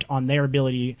affront on their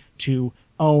ability to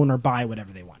own or buy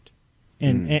whatever they want.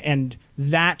 And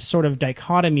that sort of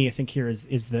dichotomy, I think, here is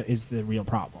the real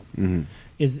problem.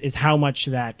 Is how much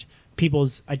that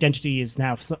people's identity is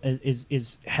now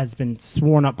has been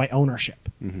sworn up by ownership.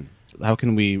 How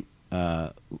can we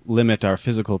limit our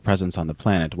physical presence on the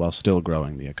planet while still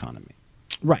growing the economy?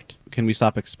 Right. Can we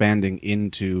stop expanding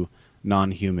into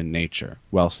non-human nature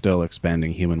while still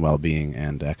expanding human well-being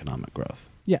and economic growth?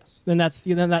 Yes. Then that's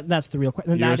the real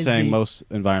question. You're saying most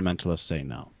environmentalists say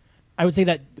no. I would say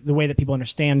that the way that people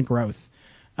understand growth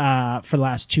for the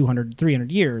last 200,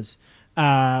 300 years,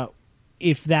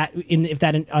 if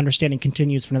that understanding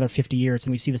continues for another 50 years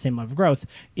and we see the same level of growth,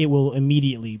 it will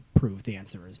immediately prove the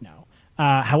answer is no.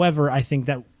 However, I think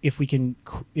that if we can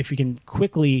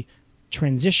quickly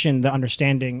transition the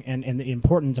understanding and the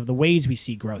importance of the ways we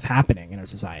see growth happening in our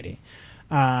society,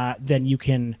 then you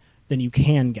can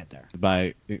get there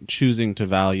by choosing to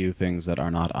value things that are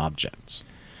not objects.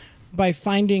 By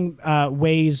finding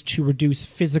ways to reduce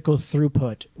physical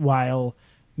throughput while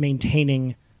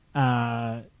maintaining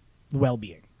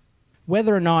well-being.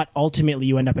 Whether or not ultimately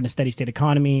you end up in a steady state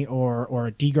economy or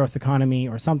a degrowth economy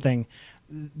or something,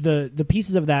 the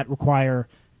pieces of that require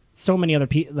so many other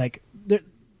pieces.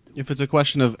 If it's a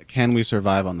question of can we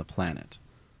survive on the planet,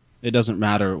 it doesn't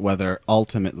matter whether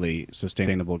ultimately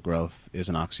sustainable growth is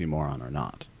an oxymoron or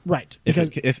not. Right.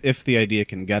 If the idea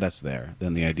can get us there,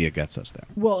 then the idea gets us there.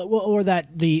 Well, or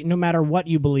that no matter what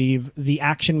you believe, the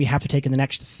action we have to take in the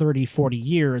next 30, 40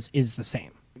 years is the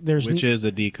same. Which is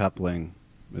a decoupling,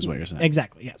 is what you're saying.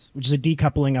 Exactly, yes. Which is a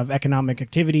decoupling of economic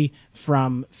activity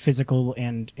from physical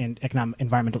and economic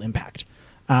environmental impact.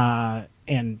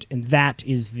 And that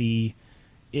is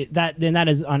that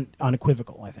is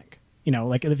unequivocal, I think.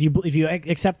 If you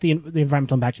accept the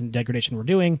environmental impact and degradation we're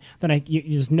doing, then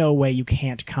there's no way you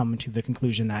can't come to the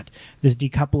conclusion that this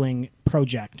decoupling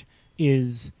project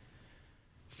is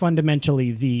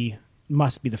fundamentally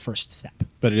must be the first step.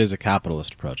 But it is a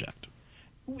capitalist project.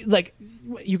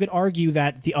 You could argue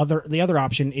that the other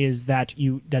option is that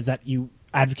you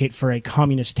advocate for a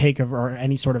communist takeover or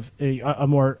any sort of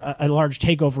a large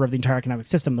takeover of the entire economic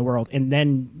system in the world and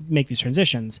then make these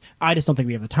transitions. I just don't think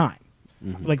we have the time.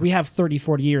 We have 30,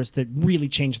 40 years to really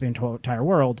change the entire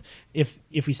world. If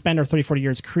we spend our 30, 40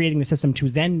 years creating the system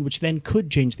which then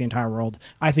could change the entire world,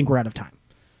 I think we're out of time.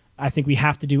 I think we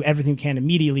have to do everything we can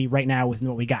immediately right now with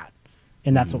what we got.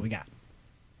 And that's what we got.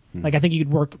 I think you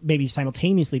could work maybe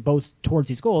simultaneously both towards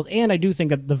these goals. And I do think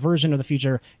that the version of the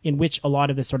future in which a lot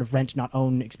of this sort of rent, not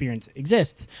own experience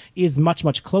exists is much,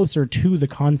 much closer to the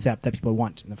concept that people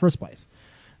want in the first place,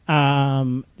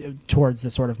 towards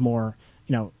the sort of more,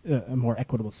 a more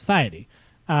equitable society.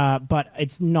 But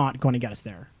it's not going to get us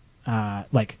there.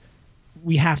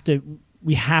 We have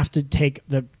to take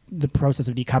the process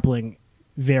of decoupling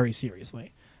very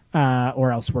seriously.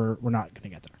 Or else we're not going to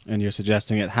get there. And you're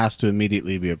suggesting it has to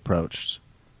immediately be approached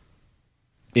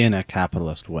in a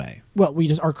capitalist way. Well, we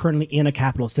just are currently in a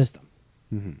capitalist system.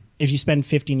 If you spend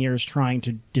 15 years trying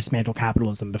to dismantle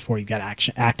capitalism before you get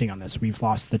acting on this, we've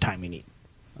lost the time we need.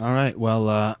 All right.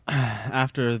 Well,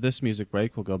 after this music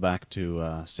break, we'll go back to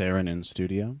Saren in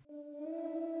studio.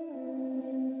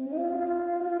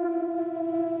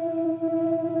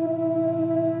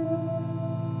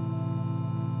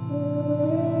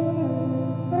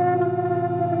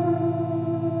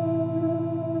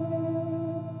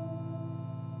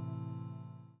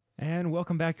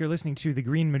 Welcome back. You're listening to The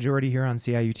Green Majority here on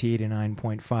CIUT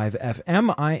 89.5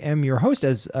 FM. I am your host,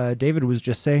 as David was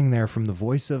just saying there, from the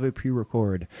voice of a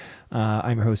pre-record.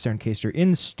 I'm your host, Aaron Kaster,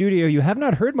 in studio. You have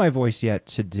not heard my voice yet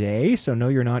today, so no,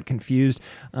 you're not confused.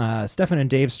 Stefan and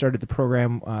Dave started the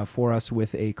program for us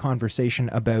with a conversation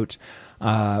about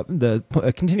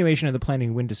a continuation of the Planning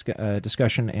to Win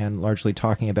discussion, and largely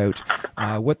talking about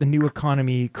what the new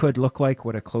economy could look like,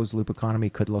 what a closed-loop economy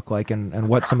could look like, and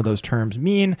what some of those terms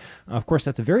mean. Of course,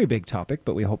 that's a very big topic,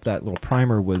 but we hope that little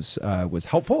primer was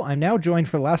helpful. I'm now joined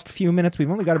for the last few minutes.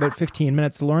 We've only got about 15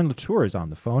 minutes. Lauren Latour is on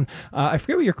the phone. I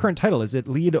forget what your current title is. It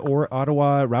lead or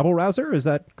Ottawa rabble-rouser? Is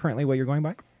that currently what you're going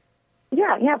by?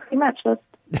 Yeah, pretty much. Let's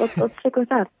stick with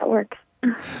that. That works.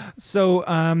 So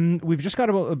we've just got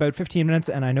about 15 minutes,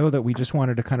 and I know that we just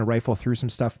wanted to kind of rifle through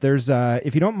some stuff. There's,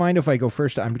 if you don't mind if I go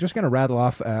first, I'm just going to rattle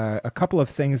off a couple of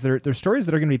things. There's stories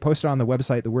that are going to be posted on the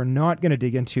website that we're not going to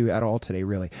dig into at all today,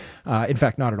 really. In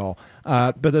fact, not at all.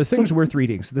 But the things worth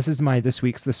reading. So this is my this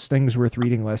week's things worth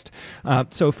reading list.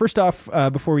 So first off,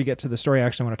 before we get to the story I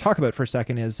actually want to talk about for a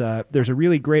second, is there's a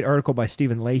really great article by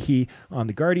Stephen Leahy on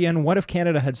The Guardian. What if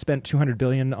Canada had spent $200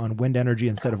 billion on wind energy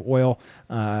instead of oil?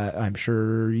 I'm sure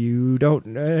you don't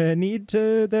need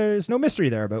to. There's no mystery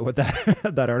there about what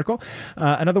that article.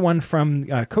 Another one from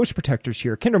Coast Protectors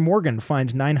here. Kinder Morgan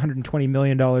fined $920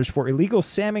 million for illegal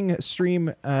salmon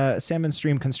stream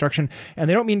construction, and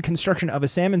they don't mean construction of a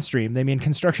salmon stream. They mean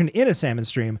construction in a salmon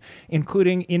stream,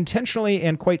 including intentionally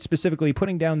and quite specifically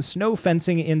putting down snow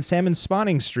fencing in salmon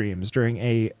spawning streams during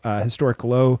a historic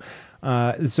low,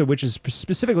 which is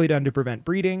specifically done to prevent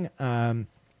breeding.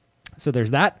 So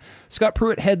there's that. Scott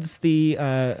Pruitt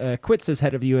quits as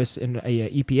head of the U.S.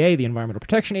 EPA, the Environmental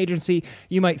Protection Agency.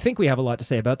 You might think we have a lot to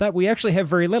say about that. We actually have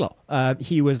very little.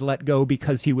 He was let go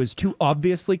because he was too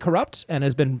obviously corrupt and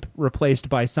has been replaced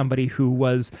by somebody who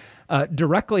was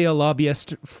directly a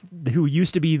lobbyist who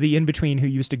used to be the in-between who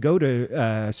used to go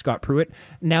to Scott Pruitt.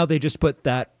 Now they just put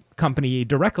that company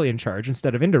directly in charge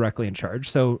instead of indirectly in charge.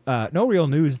 So no real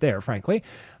news there, frankly.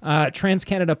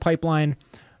 TransCanada Pipeline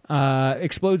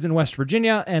explodes in West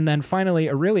Virginia. And then finally,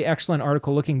 a really excellent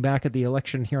article looking back at the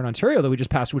election here in Ontario that we just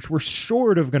passed, which we're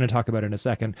sort of going to talk about in a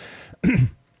second.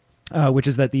 Which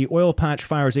is that the oil patch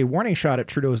fires a warning shot at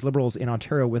Trudeau's Liberals in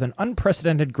Ontario with an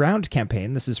unprecedented ground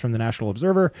campaign. This is from the National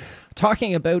Observer,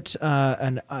 talking about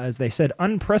as they said,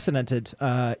 unprecedented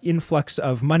influx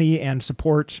of money and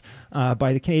support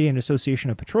by the Canadian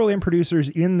Association of Petroleum Producers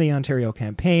in the Ontario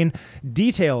campaign.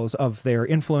 Details of their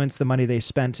influence, the money they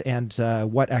spent, and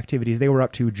what activities they were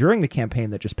up to during the campaign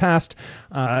that just passed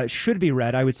should be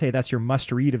read. I would say that's your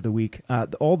must-read of the week.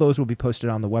 All those will be posted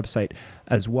on the website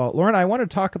as well. Lauren, I want to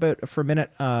talk about for a minute.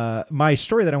 My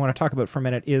story that I want to talk about for a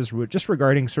minute is just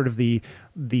regarding sort of the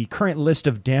current list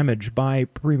of damage by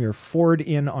Premier Ford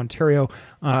in Ontario,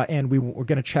 and we're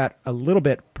going to chat a little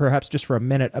bit, perhaps just for a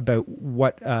minute, about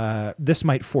what this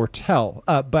might foretell.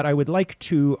 But I would like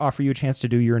to offer you a chance to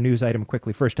do your news item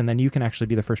quickly first, and then you can actually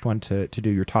be the first one to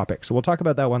do your topic. So we'll talk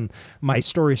about that one, my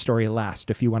story last,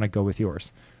 if you want to go with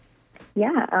yours.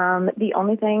 Yeah, the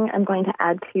only thing I'm going to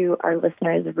add to our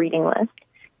listeners' reading list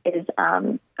is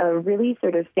a really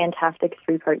sort of fantastic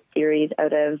three-part series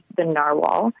out of The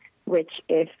Narwhal, which,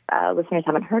 if listeners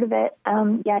haven't heard of it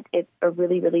yet, it's a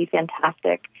really, really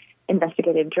fantastic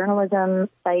investigative journalism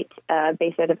site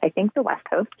based out of, I think, the West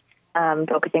Coast,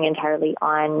 focusing entirely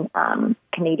on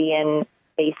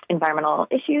Canadian-based environmental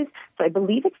issues. So I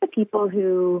believe it's the people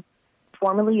who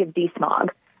formerly of DSMOG,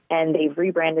 and they've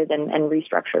rebranded and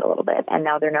restructured a little bit, and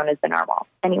now they're known as The Narwhal.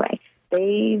 Anyway,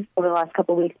 they've, over the last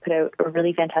couple of weeks, put out a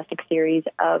really fantastic series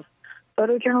of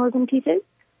photojournalism pieces,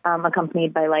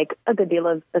 accompanied by like a good deal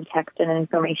of text and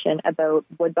information about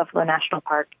Wood Buffalo National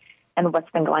Park and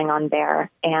what's been going on there.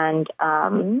 And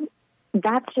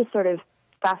that's just sort of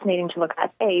fascinating to look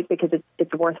at, because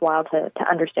it's worthwhile to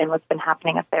understand what's been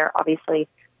happening up there. Obviously,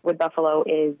 Wood Buffalo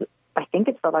is, I think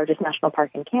it's the largest national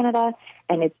park in Canada,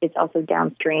 and it's also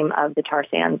downstream of the tar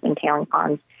sands and tailing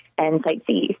ponds and Site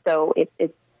C. So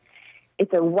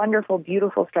it's a wonderful,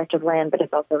 beautiful stretch of land, but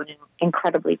it's also an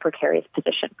incredibly precarious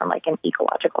position from like an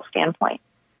ecological standpoint.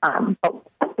 But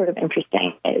what's sort of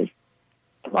interesting is,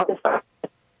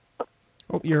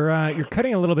 you're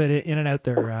cutting a little bit in and out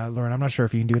there, Lauren. I'm not sure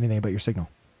if you can do anything about your signal.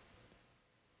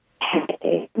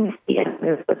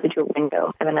 Move closer to a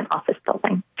window. I'm in an office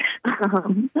building.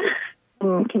 Can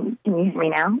you hear me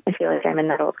now? I feel like I'm in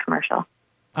that old commercial.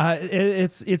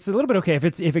 It's a little bit okay.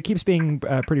 If it keeps being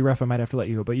pretty rough, I might have to let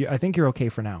you go. But I think you're okay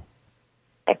for now.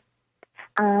 Okay.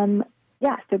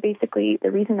 Yeah. So basically,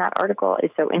 the reason that article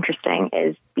is so interesting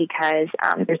is because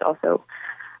there's also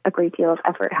a great deal of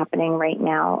effort happening right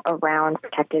now around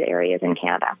protected areas in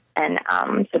Canada, and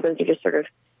so those are just sort of.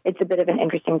 It's a bit of an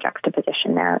interesting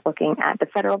juxtaposition there, looking at the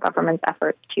federal government's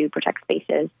efforts to protect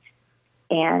spaces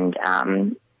and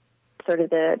sort of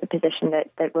the position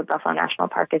that Wood Buffalo National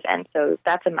Park is in. So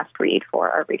that's a must-read for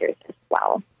our readers as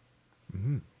well.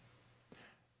 Mm-hmm.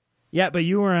 Yeah, but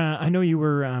you were, I know you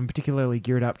were particularly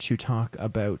geared up to talk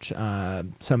about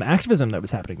some activism that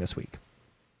was happening this week.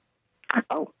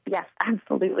 Oh, yes,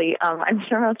 absolutely. I'm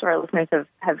sure most of our listeners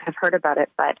have heard about it,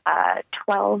 but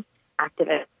 12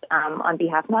 activists on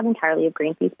behalf, not entirely of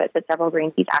Greenpeace, but several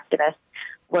Greenpeace activists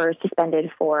were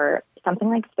suspended for something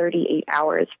like 38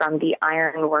 hours from the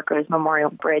Iron Workers Memorial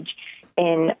Bridge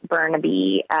in Burrard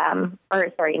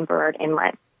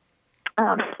Inlet.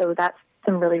 So that's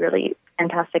some really, really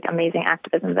fantastic, amazing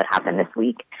activism that happened this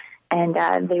week. And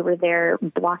they were there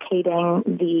blockading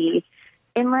the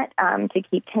inlet to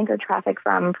keep tanker traffic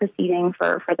from proceeding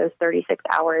for those 36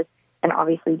 hours, and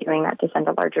obviously doing that to send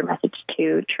a larger message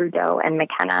to Trudeau and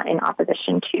McKenna in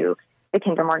opposition to the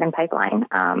Kinder Morgan pipeline.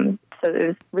 So it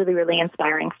was really, really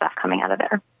inspiring stuff coming out of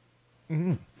there.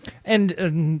 Mm-hmm.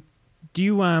 And do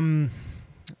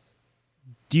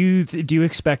you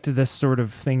expect this sort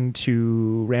of thing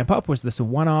to ramp up? Was this a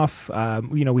one-off?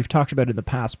 We've talked about it in the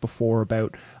past before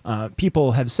about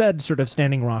people have said sort of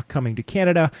Standing Rock coming to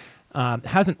Canada.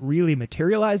 Hasn't really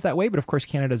materialized that way, but of course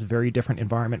Canada is a very different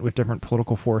environment with different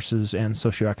political forces and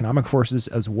socioeconomic forces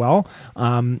as well.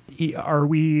 Do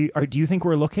you think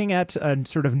we're looking at a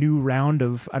sort of new round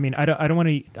of? I mean, I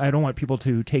don't want people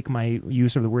to take my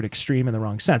use of the word extreme in the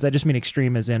wrong sense. I just mean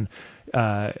extreme as in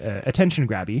attention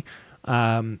grabby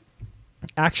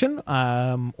action,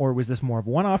 or was this more of a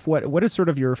one-off? What is sort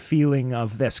of your feeling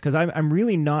of this? Because I'm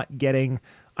really not getting.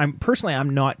 I'm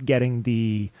not getting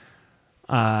the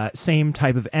same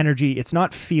type of energy. It's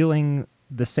not feeling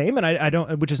the same, and I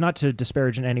don't, which is not to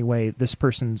disparage in any way this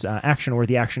person's action or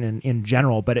the action in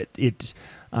general, but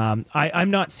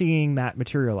I'm not seeing that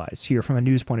materialize here from a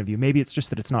news point of view. Maybe it's just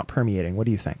that it's not permeating. What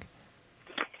do you think?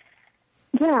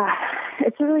 Yeah,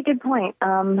 it's a really good point.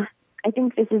 I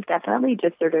think this is definitely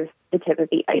just sort of the tip of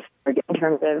the iceberg in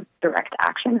terms of direct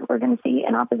action that we're going to see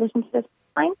in opposition to this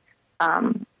line.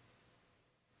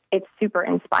 It's super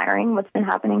inspiring what's been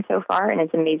happening so far, and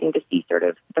it's amazing to see sort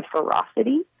of the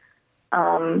ferocity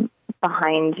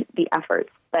behind the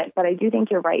efforts. But I do think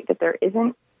you're right that there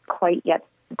isn't quite yet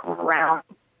ground.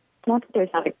 Not that there's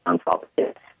not a groundswell,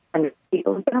 and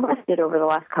people have been arrested over the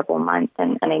last couple of months,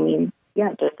 and I mean,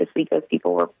 yeah, just this week those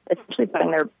people were essentially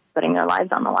putting their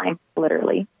lives on the line,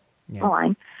 literally on the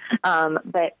line.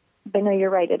 But no, you're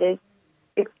right.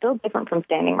 It's still different from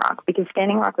Standing Rock, because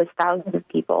Standing Rock was thousands of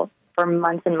people for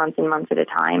months and months and months at a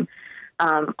time,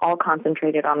 all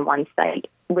concentrated on one site,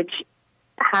 which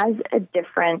has a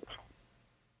different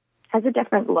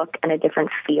look and a different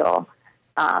feel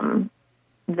than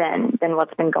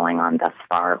what's been going on thus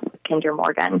far with Kinder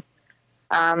Morgan.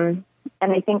 And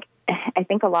I think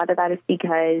a lot of that is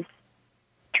because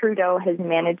Trudeau has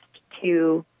managed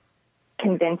to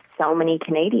convince so many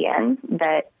Canadians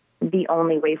that the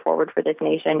only way forward for this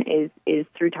nation is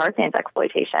through tar sands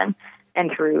exploitation and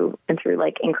through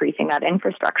like increasing that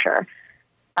infrastructure.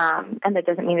 And that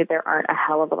doesn't mean that there aren't a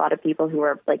hell of a lot of people who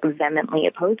are like vehemently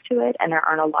opposed to it, and there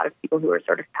aren't a lot of people who are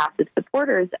sort of passive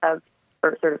supporters of,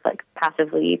 or sort of like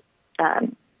passively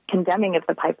condemning of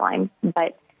the pipeline.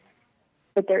 But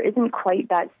there isn't quite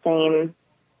that same,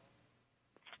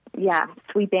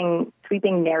 sweeping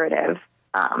narrative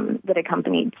that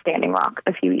accompanied Standing Rock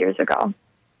a few years ago.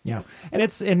 Yeah, and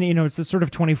it's this sort of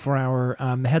 24-hour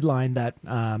headline that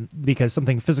because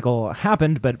something physical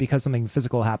happened, but because something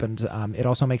physical happened, it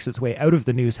also makes its way out of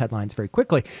the news headlines very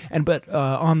quickly. But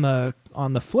on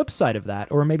the flip side of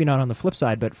that, or maybe not on the flip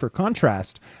side, but for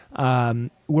contrast,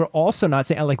 we're also not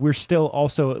saying, like, we're still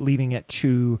also leaving it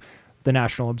to the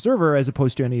National Observer as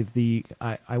opposed to any of the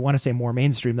I want to say more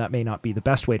mainstream. That may not be the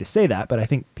best way to say that, but I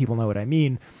think people know what I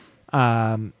mean.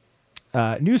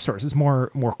 News sources, more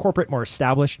corporate, more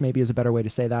established, maybe is a better way to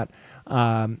say that.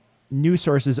 News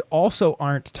sources also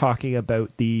aren't talking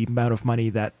about the amount of money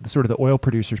that sort of the oil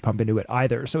producers pump into it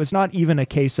either. So it's not even a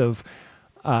case of,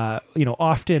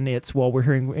 often it's, well, we're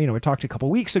hearing, we talked a couple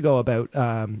of weeks ago about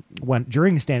when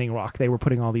during Standing Rock, they were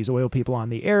putting all these oil people on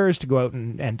the airs to go out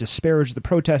and disparage the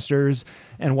protesters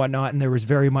and whatnot. And there was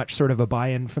very much sort of a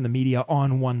buy-in from the media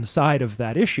on one side of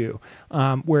that issue.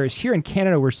 Whereas here in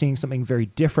Canada, we're seeing something very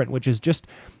different, which is just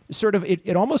sort of,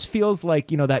 it almost feels like,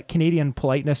 that Canadian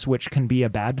politeness, which can be a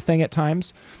bad thing at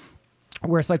times,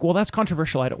 where it's like, well, that's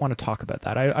controversial. I don't want to talk about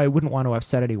that. I wouldn't want to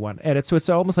upset anyone. And it's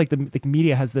almost like the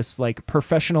media has this like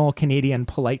professional Canadian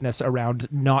politeness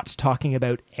around not talking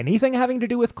about anything having to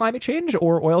do with climate change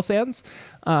or oil sands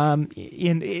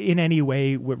in any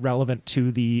way relevant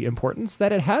to the importance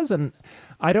that it has. And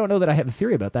I don't know that I have a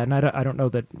theory about that, and I don't know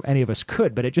that any of us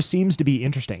could, but it just seems to be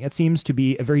interesting. It seems to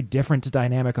be a very different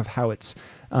dynamic of how it's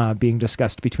being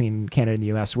discussed between Canada and the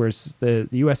U.S., whereas the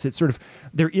U.S., it's sort of,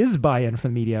 there is buy-in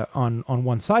from the media on on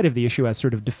one side of the issue as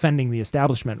sort of defending the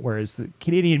establishment, whereas the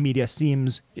Canadian media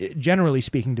seems, generally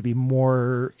speaking, to be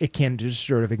more akin to just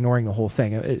sort of ignoring the whole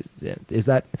thing. Is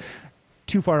that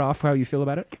too far off how you feel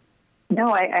about it? No,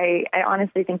 I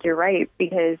honestly think you're right,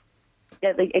 because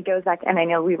it goes back, and I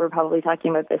know we were probably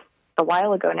talking about this a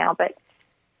while ago now, but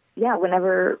yeah,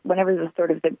 whenever the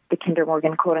sort of the Kinder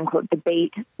Morgan quote unquote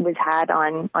debate was had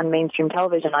on mainstream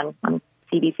television, on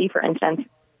CBC, for instance,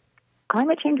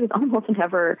 climate change was almost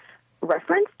never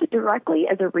referenced directly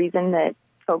as a reason that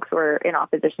folks were in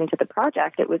opposition to the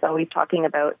project. It was always talking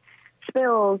about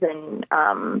spills and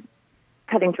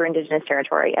cutting through Indigenous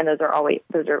territory, and those are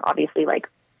obviously like,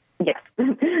 yes,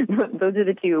 those are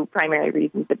the two primary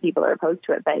reasons that people are opposed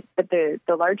to it. But the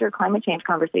larger climate change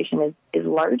conversation is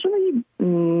largely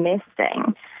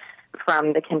missing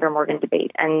from the Kinder Morgan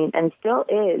debate, and still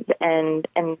is. And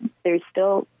there's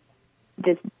still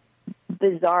this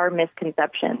bizarre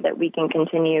misconception that we can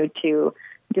continue to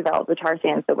develop the tar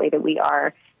sands the way that we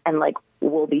are, and like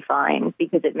we'll be fine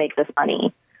because it makes us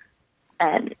money.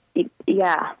 And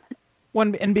yeah.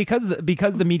 One, and because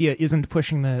the media isn't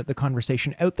pushing the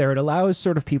conversation out there, it allows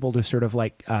sort of people to sort of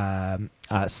like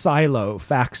silo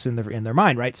facts in their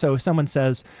mind, right? So if someone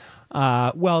says,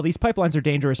 well, these pipelines are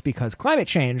dangerous because climate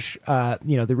change,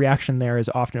 the reaction there is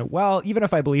often, well, even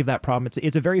if I believe that problem,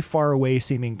 it's a very far away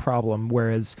seeming problem,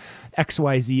 whereas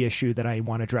XYZ issue that I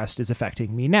want addressed is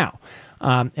affecting me now.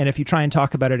 And if you try and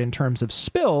talk about it in terms of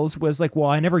spills, was like, well,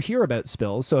 I never hear about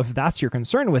spills. So if that's your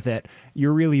concern with it,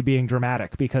 you're really being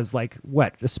dramatic, because like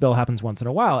a spill happens once in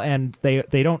a while, and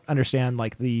they don't understand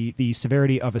like the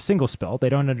severity of a single spill. They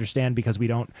don't understand because we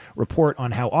don't report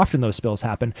on how often those spills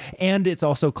happen. And it's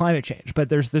also climate change. But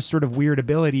there's this sort of weird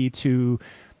ability to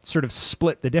sort of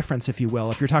split the difference, if you will,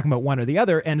 if you're talking about one or the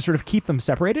other, and sort of keep them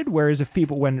separated. Whereas if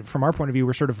people, when from our point of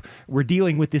view, we're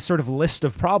dealing with this sort of list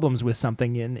of problems with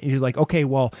something, and you're like, okay,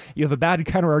 well, you have a bad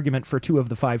counter argument for 2 of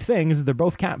the 5 things. They're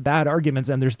both bad arguments,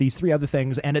 and there's these 3 other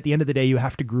things, and at the end of the day, you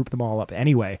have to group them all up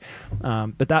anyway.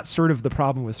 But that's sort of the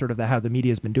problem with sort of how the media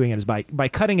has been doing it, is by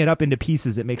cutting it up into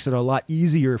pieces, it makes it a lot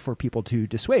easier for people to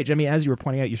dissuade. I mean, as you were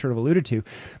pointing out, you sort of alluded to,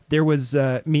 there was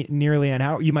nearly an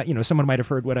hour. Someone might have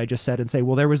heard what I just said and say,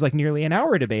 well, there was like nearly an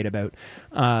hour debate about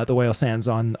the oil sands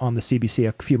on the CBC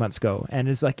a few months ago, and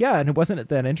it's like, yeah, and it wasn't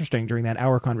that interesting during that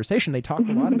hour conversation. They talked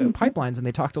a lot about pipelines, and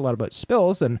they talked a lot about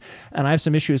spills, and I have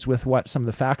some issues with what some of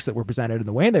the facts that were presented and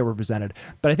the way they were presented.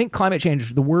 But I think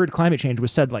the word climate change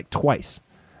was said like twice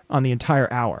on the entire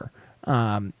hour.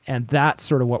 And that's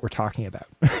sort of what we're talking about,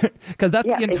 because that's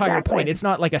the entire point. It's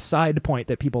not like a side point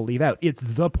that people leave out. It's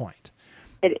the point.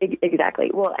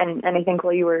 Exactly. Well, and I think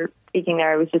while you were speaking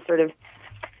there, I was just sort of,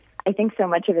 I think so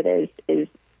much of it is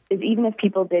even if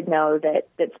people did know that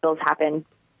spills happen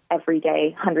every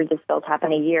day, hundreds of spills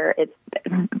happen a year, it's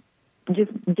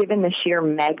just given the sheer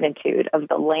magnitude of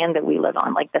the land that we live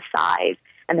on, like the size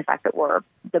and the fact that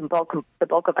the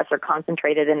bulk of us are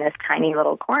concentrated in this tiny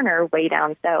little corner way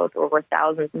down south, or we're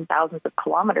thousands and thousands of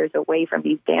kilometers away from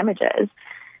these damages,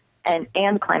 and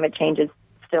climate change is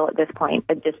still at this point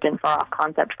a distant, far off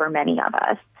concept for many of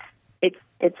us.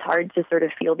 It's hard to sort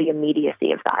of feel the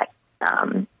immediacy of that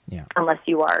unless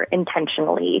you are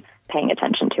intentionally paying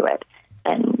attention to it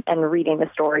and reading the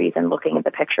stories and looking at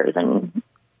the pictures and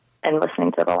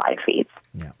listening to the live feeds.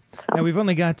 Yeah. Now we've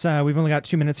only got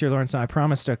 2 minutes here, Lawrence. And I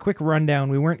promised a quick rundown.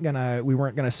 We weren't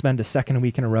gonna spend a second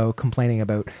week in a row complaining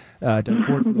about Doug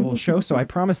Ford for the whole show. So I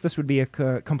promised this would be a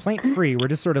complaint free. We're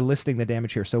just sort of listing the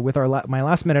damage here. So with my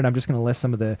last minute, I'm just going to list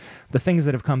some of the things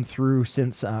that have come through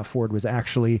since Ford was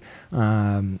actually.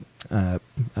 I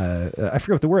forget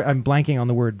what the word. I'm blanking on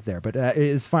the word there, but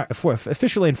is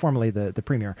officially and formally the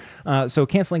premier. So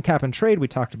canceling cap and trade. We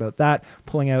talked about that.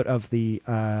 Pulling out of the.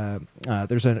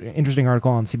 There's an interesting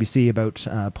article on CBC about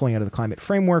pulling out of the climate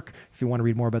framework. If you want to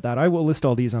read more about that, I will list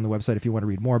all these on the website if you want to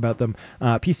read more about them.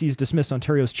 PC's dismissed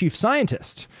Ontario's chief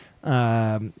scientist,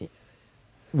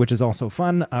 which is also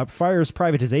fun. Fires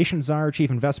privatization czar,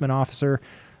 chief investment officer,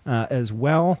 as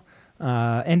well.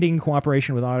 Ending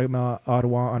cooperation with Ottawa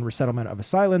on resettlement of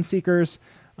asylum seekers.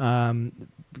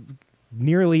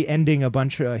 Nearly ending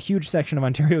a huge section of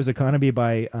Ontario's economy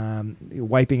by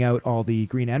wiping out all the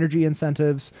green energy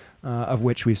incentives, of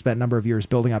which we've spent a number of years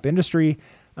building up industry.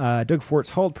 Doug Fort's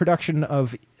halt production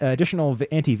of additional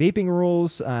anti-vaping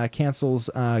rules, cancels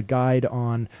guide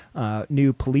on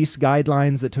new police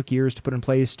guidelines that took years to put in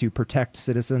place to protect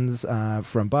citizens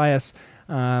from bias.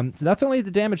 So that's only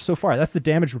the damage so far. That's the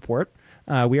damage report.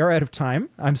 We are out of time.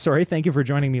 I'm sorry. Thank you for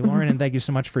joining me, Lauren, and thank you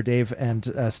so much for Dave and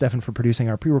Stefan for producing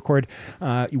our pre-record.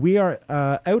 We are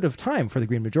out of time for the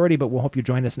Green Majority, but we'll hope you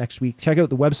join us next week. Check out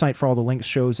the website for all the links,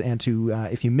 shows, and to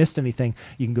if you missed anything,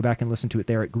 you can go back and listen to it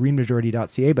there at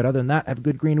greenmajority.ca. But other than that, have a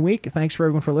good green week. Thanks for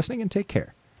everyone for listening, and take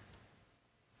care.